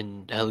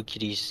Hello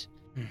Kitty's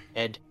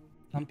head?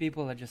 Some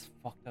people are just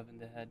fucked up in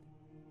the head.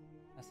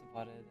 That's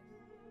about it.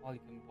 All you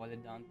can boil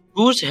it down to.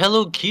 Whose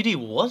Hello Kitty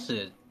was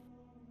it?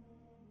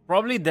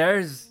 Probably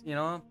there's,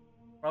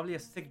 probably a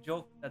sick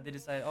joke that they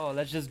decide, oh,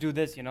 let's just do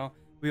this,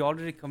 We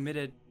already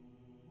committed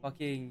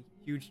fucking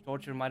huge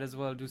torture, might as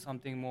well do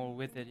something more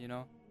with it.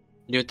 Do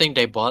you think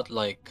they bought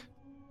like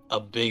a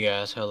big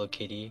ass Hello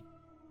Kitty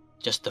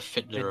just to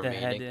fit the Fit the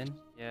head remaining? in.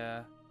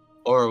 Yeah.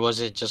 Or was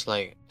it just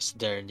like it's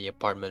there in the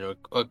apartment?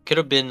 Or could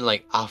have been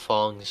like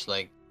Afong's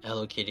like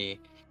Hello Kitty.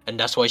 And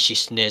that's why she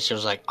snitched. She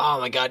was like, oh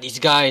my god, these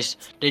guys,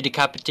 they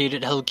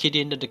decapitated Hello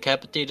Kitty and they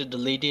decapitated the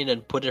lady and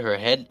then put her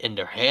head in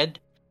their head.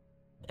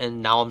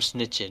 And now I'm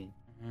snitching.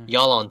 Mm-hmm.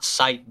 Y'all on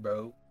site,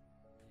 bro.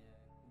 Yeah, it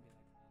could be like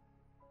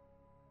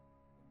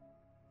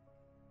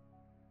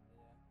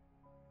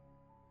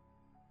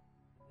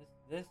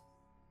that. Yeah. This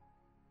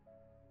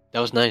That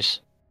was nice.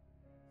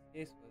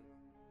 case was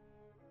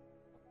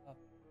fucked up.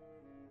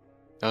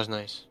 That was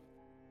nice.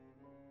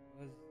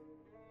 It was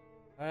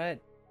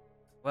alright.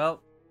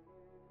 Well,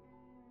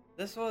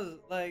 this was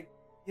like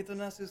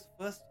Hitonasu's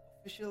first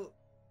official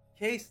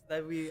case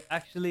that we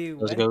actually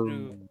Let's went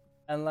through, go.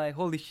 and like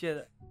holy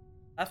shit,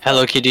 I Hello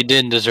felt Kitty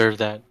didn't deserve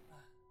that.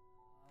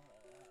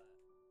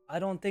 I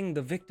don't think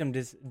the victim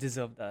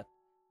deserved that,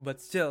 but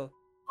still,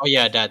 Oh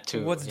yeah, that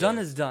too. what's done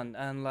Yeah. is done,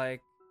 and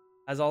like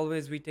as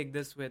always, we take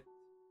this with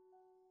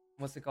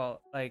what's it called?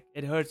 Like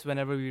it hurts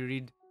whenever we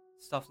read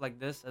stuff like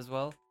this as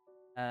well,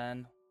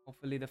 and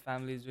hopefully the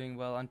family is doing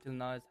well. Until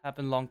now, it's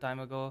happened long time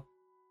ago,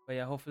 but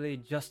yeah, hopefully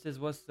justice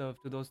was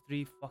served to those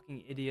three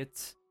fucking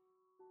idiots.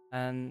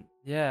 And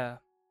yeah,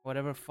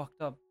 whatever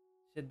fucked up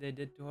shit they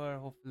did to her,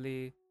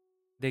 hopefully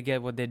they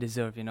get what they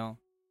deserve. And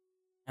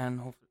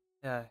hopefully,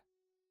 yeah,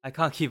 I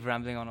can't keep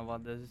rambling on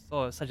about this.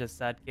 It's such a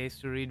sad case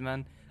to read,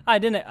 man.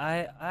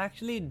 I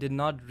actually did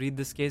not read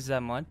this case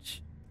that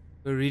much.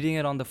 We're reading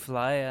it on the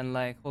fly, and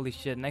like, holy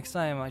shit, next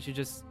time I should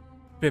just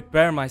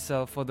prepare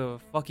myself for the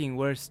fucking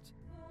worst.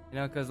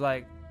 Because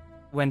like,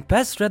 when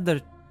Pest read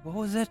what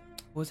was it?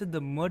 Was it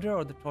the murder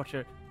or the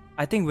torture?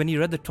 I think when he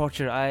read the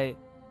torture,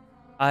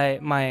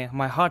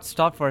 my heart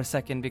stopped for a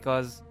second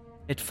because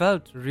it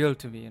felt real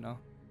to me.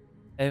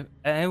 And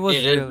it was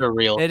It is real. a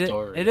real It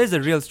story. is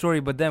a real story,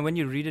 but then when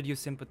you read it, you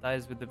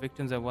sympathize with the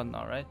victims and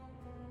whatnot, right?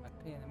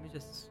 Okay, let me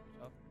just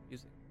switch off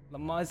music.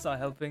 Lamar is not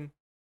helping.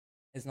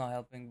 It's not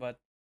helping, but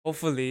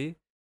hopefully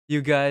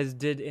you guys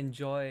did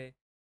enjoy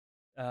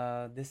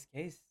this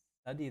case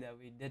study that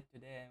we did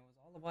today, and it was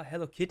all about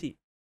Hello Kitty.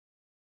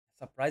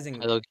 Surprisingly,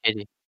 Hello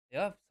Kitty.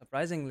 yeah,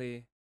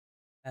 surprisingly,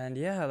 and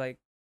yeah, like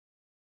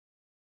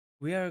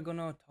we are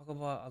gonna talk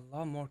about a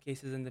lot more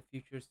cases in the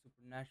future: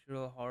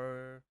 supernatural,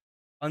 horror,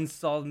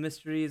 unsolved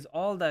mysteries,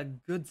 all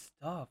that good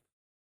stuff.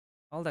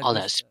 All that All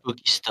good that stuff.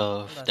 spooky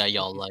All stuff that that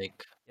y'all spooky stuff.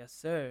 like. Yes,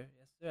 sir.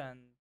 Yes, sir. And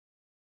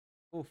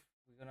oof,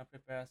 we're gonna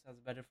prepare ourselves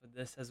better for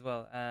this as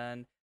well.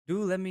 And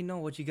do let me know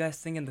what you guys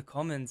think in the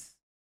comments.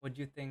 What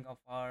do you think of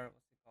our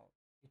what's it called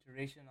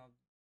iteration of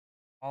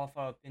all of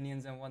our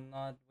opinions and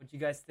whatnot? What you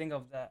guys think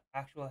of the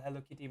actual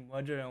Hello Kitty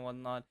murder and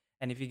whatnot?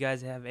 And if you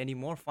guys have any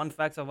more fun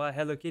facts about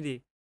Hello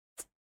Kitty,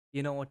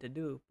 you know what to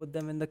do. Put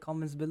them in the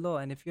comments below.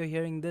 And if you're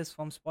hearing this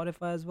from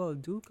Spotify as well,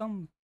 do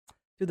come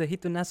to the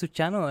Hitonasu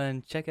channel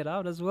and check it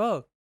out as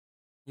well.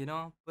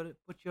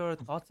 Put your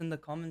thoughts in the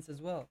comments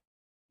as well.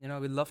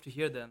 We'd love to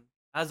hear them.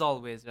 As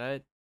always,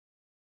 right?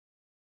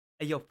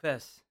 Hey, yo,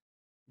 Pes,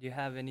 do you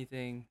have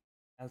anything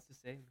else to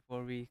say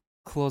before we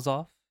close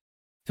off?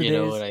 You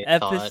know what today's I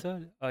thought?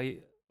 episode.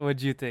 What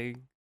do you think?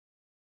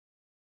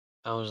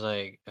 I was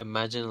like,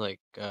 imagine like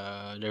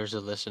there's a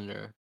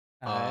listener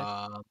All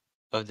right. uh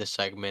of the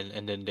segment,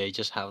 and then they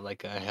just have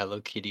like a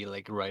Hello Kitty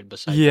like right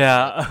beside their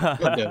bed.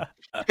 And Yeah.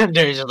 then and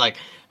they're just like,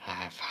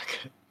 ah fuck.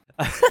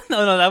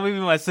 No, no, that would be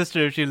my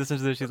sister if she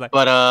listens to this. She's like,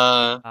 But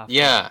ah, fuck.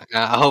 yeah,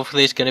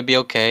 hopefully it's gonna be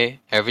okay.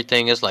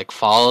 Everything is like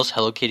false.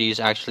 Hello Kitty is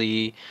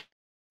actually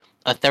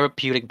a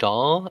therapeutic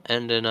doll,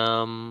 and then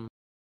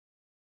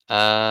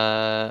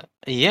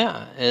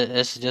yeah,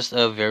 it's just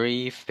a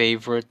very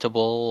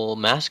favoritable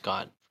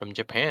mascot from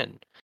Japan.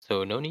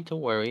 So no need to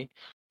worry.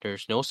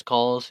 There's no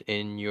skulls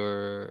in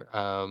your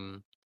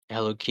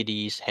Hello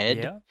Kitty's head.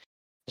 Yeah,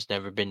 It's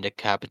never been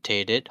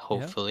decapitated, yeah.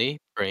 hopefully.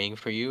 Praying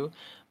for you.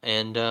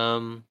 And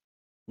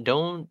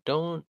don't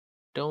don't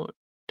don't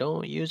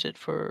don't use it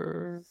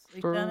for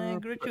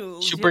Satanic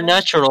rituals, yeah.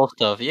 supernatural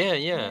stuff. Yeah,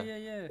 Yeah, yeah. yeah,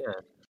 yeah. Yeah.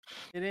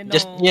 It ain't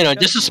Just no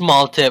just a devil.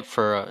 small tip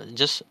for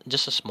just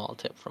a small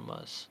tip from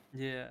us.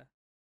 Yeah.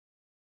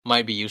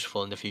 Might be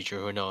useful in the future,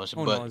 who knows?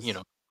 Who But knows?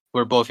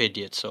 we're both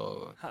idiots,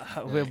 so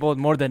We're both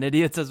more than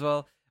idiots as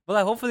well. But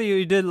like, hopefully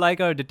you did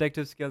like our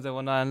detective skills and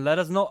whatnot, and let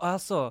us know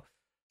also.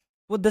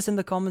 Put this in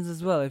the comments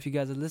as well if you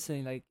guys are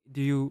listening. Like,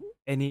 do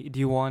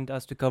you want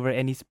us to cover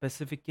any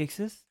specific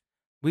cases?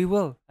 We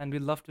will, and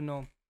we'd love to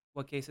know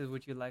what cases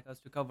would you like us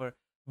to cover.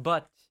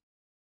 But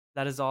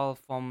that is all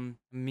from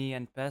me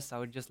and Pest. I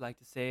would just like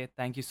to say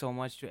thank you so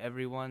much to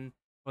everyone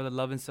for the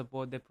love and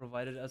support they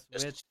provided us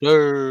yes, with.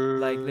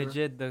 Like sir.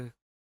 legit, the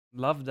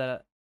love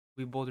that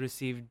we both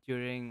received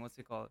during what's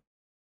it called,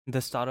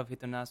 the start of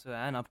Hitonasu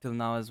and up till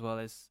now as well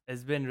is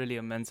it's been really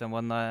immense and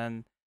whatnot.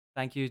 And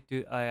thank you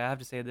to I have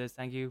to say this.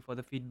 Thank you for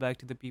the feedback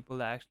to the people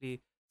that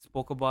actually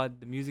spoke about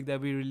the music that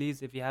we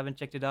released. If you haven't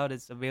checked it out,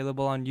 it's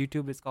available on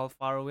YouTube. It's called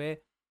Far Away.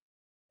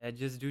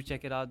 Just do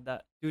check it out.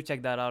 That do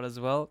check that out as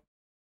well.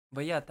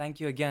 But yeah, thank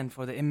you again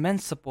for the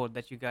immense support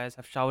that you guys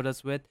have showered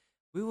us with.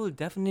 We will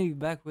definitely be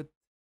back with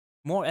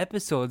more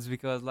episodes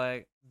because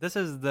like this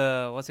is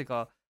the what's it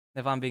called?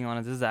 If I'm being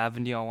honest, this is the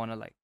avenue I want to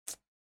like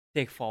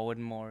take forward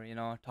more,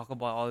 talk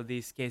about all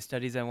these case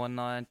studies and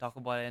whatnot and talk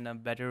about it in a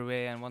better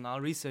way and whatnot.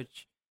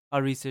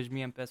 Our research,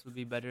 me and Pest will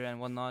be better and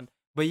whatnot.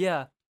 But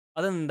yeah,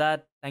 other than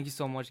that, thank you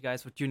so much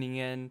guys for tuning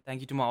in.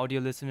 Thank you to my audio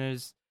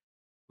listeners.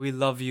 We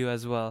love you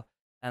as well.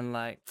 And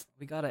like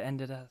we gotta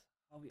end it as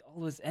how we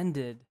always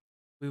ended.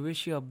 We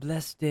wish you a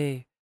blessed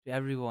day to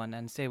everyone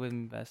and say with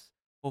me best.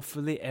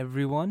 Hopefully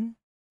everyone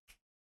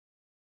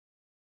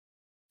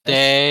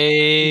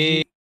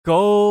Stay stay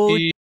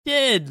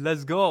goated.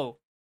 Let's go.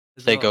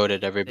 Let's stay go. goated, Stay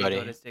goated,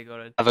 everybody. stay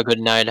goated. Have a good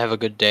night, have a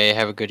good day,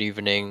 have a good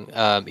evening.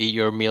 Eat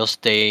your meal,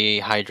 stay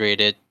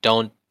hydrated.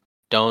 Don't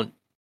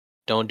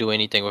don't do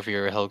anything with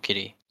your Hello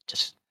Kitty.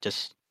 Just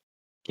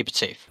keep it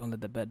safe. Don't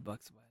let the bed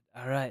bugs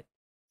bite. All right.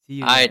 See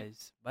you Alright,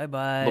 guys. Bye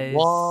bye bye.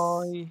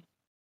 bye.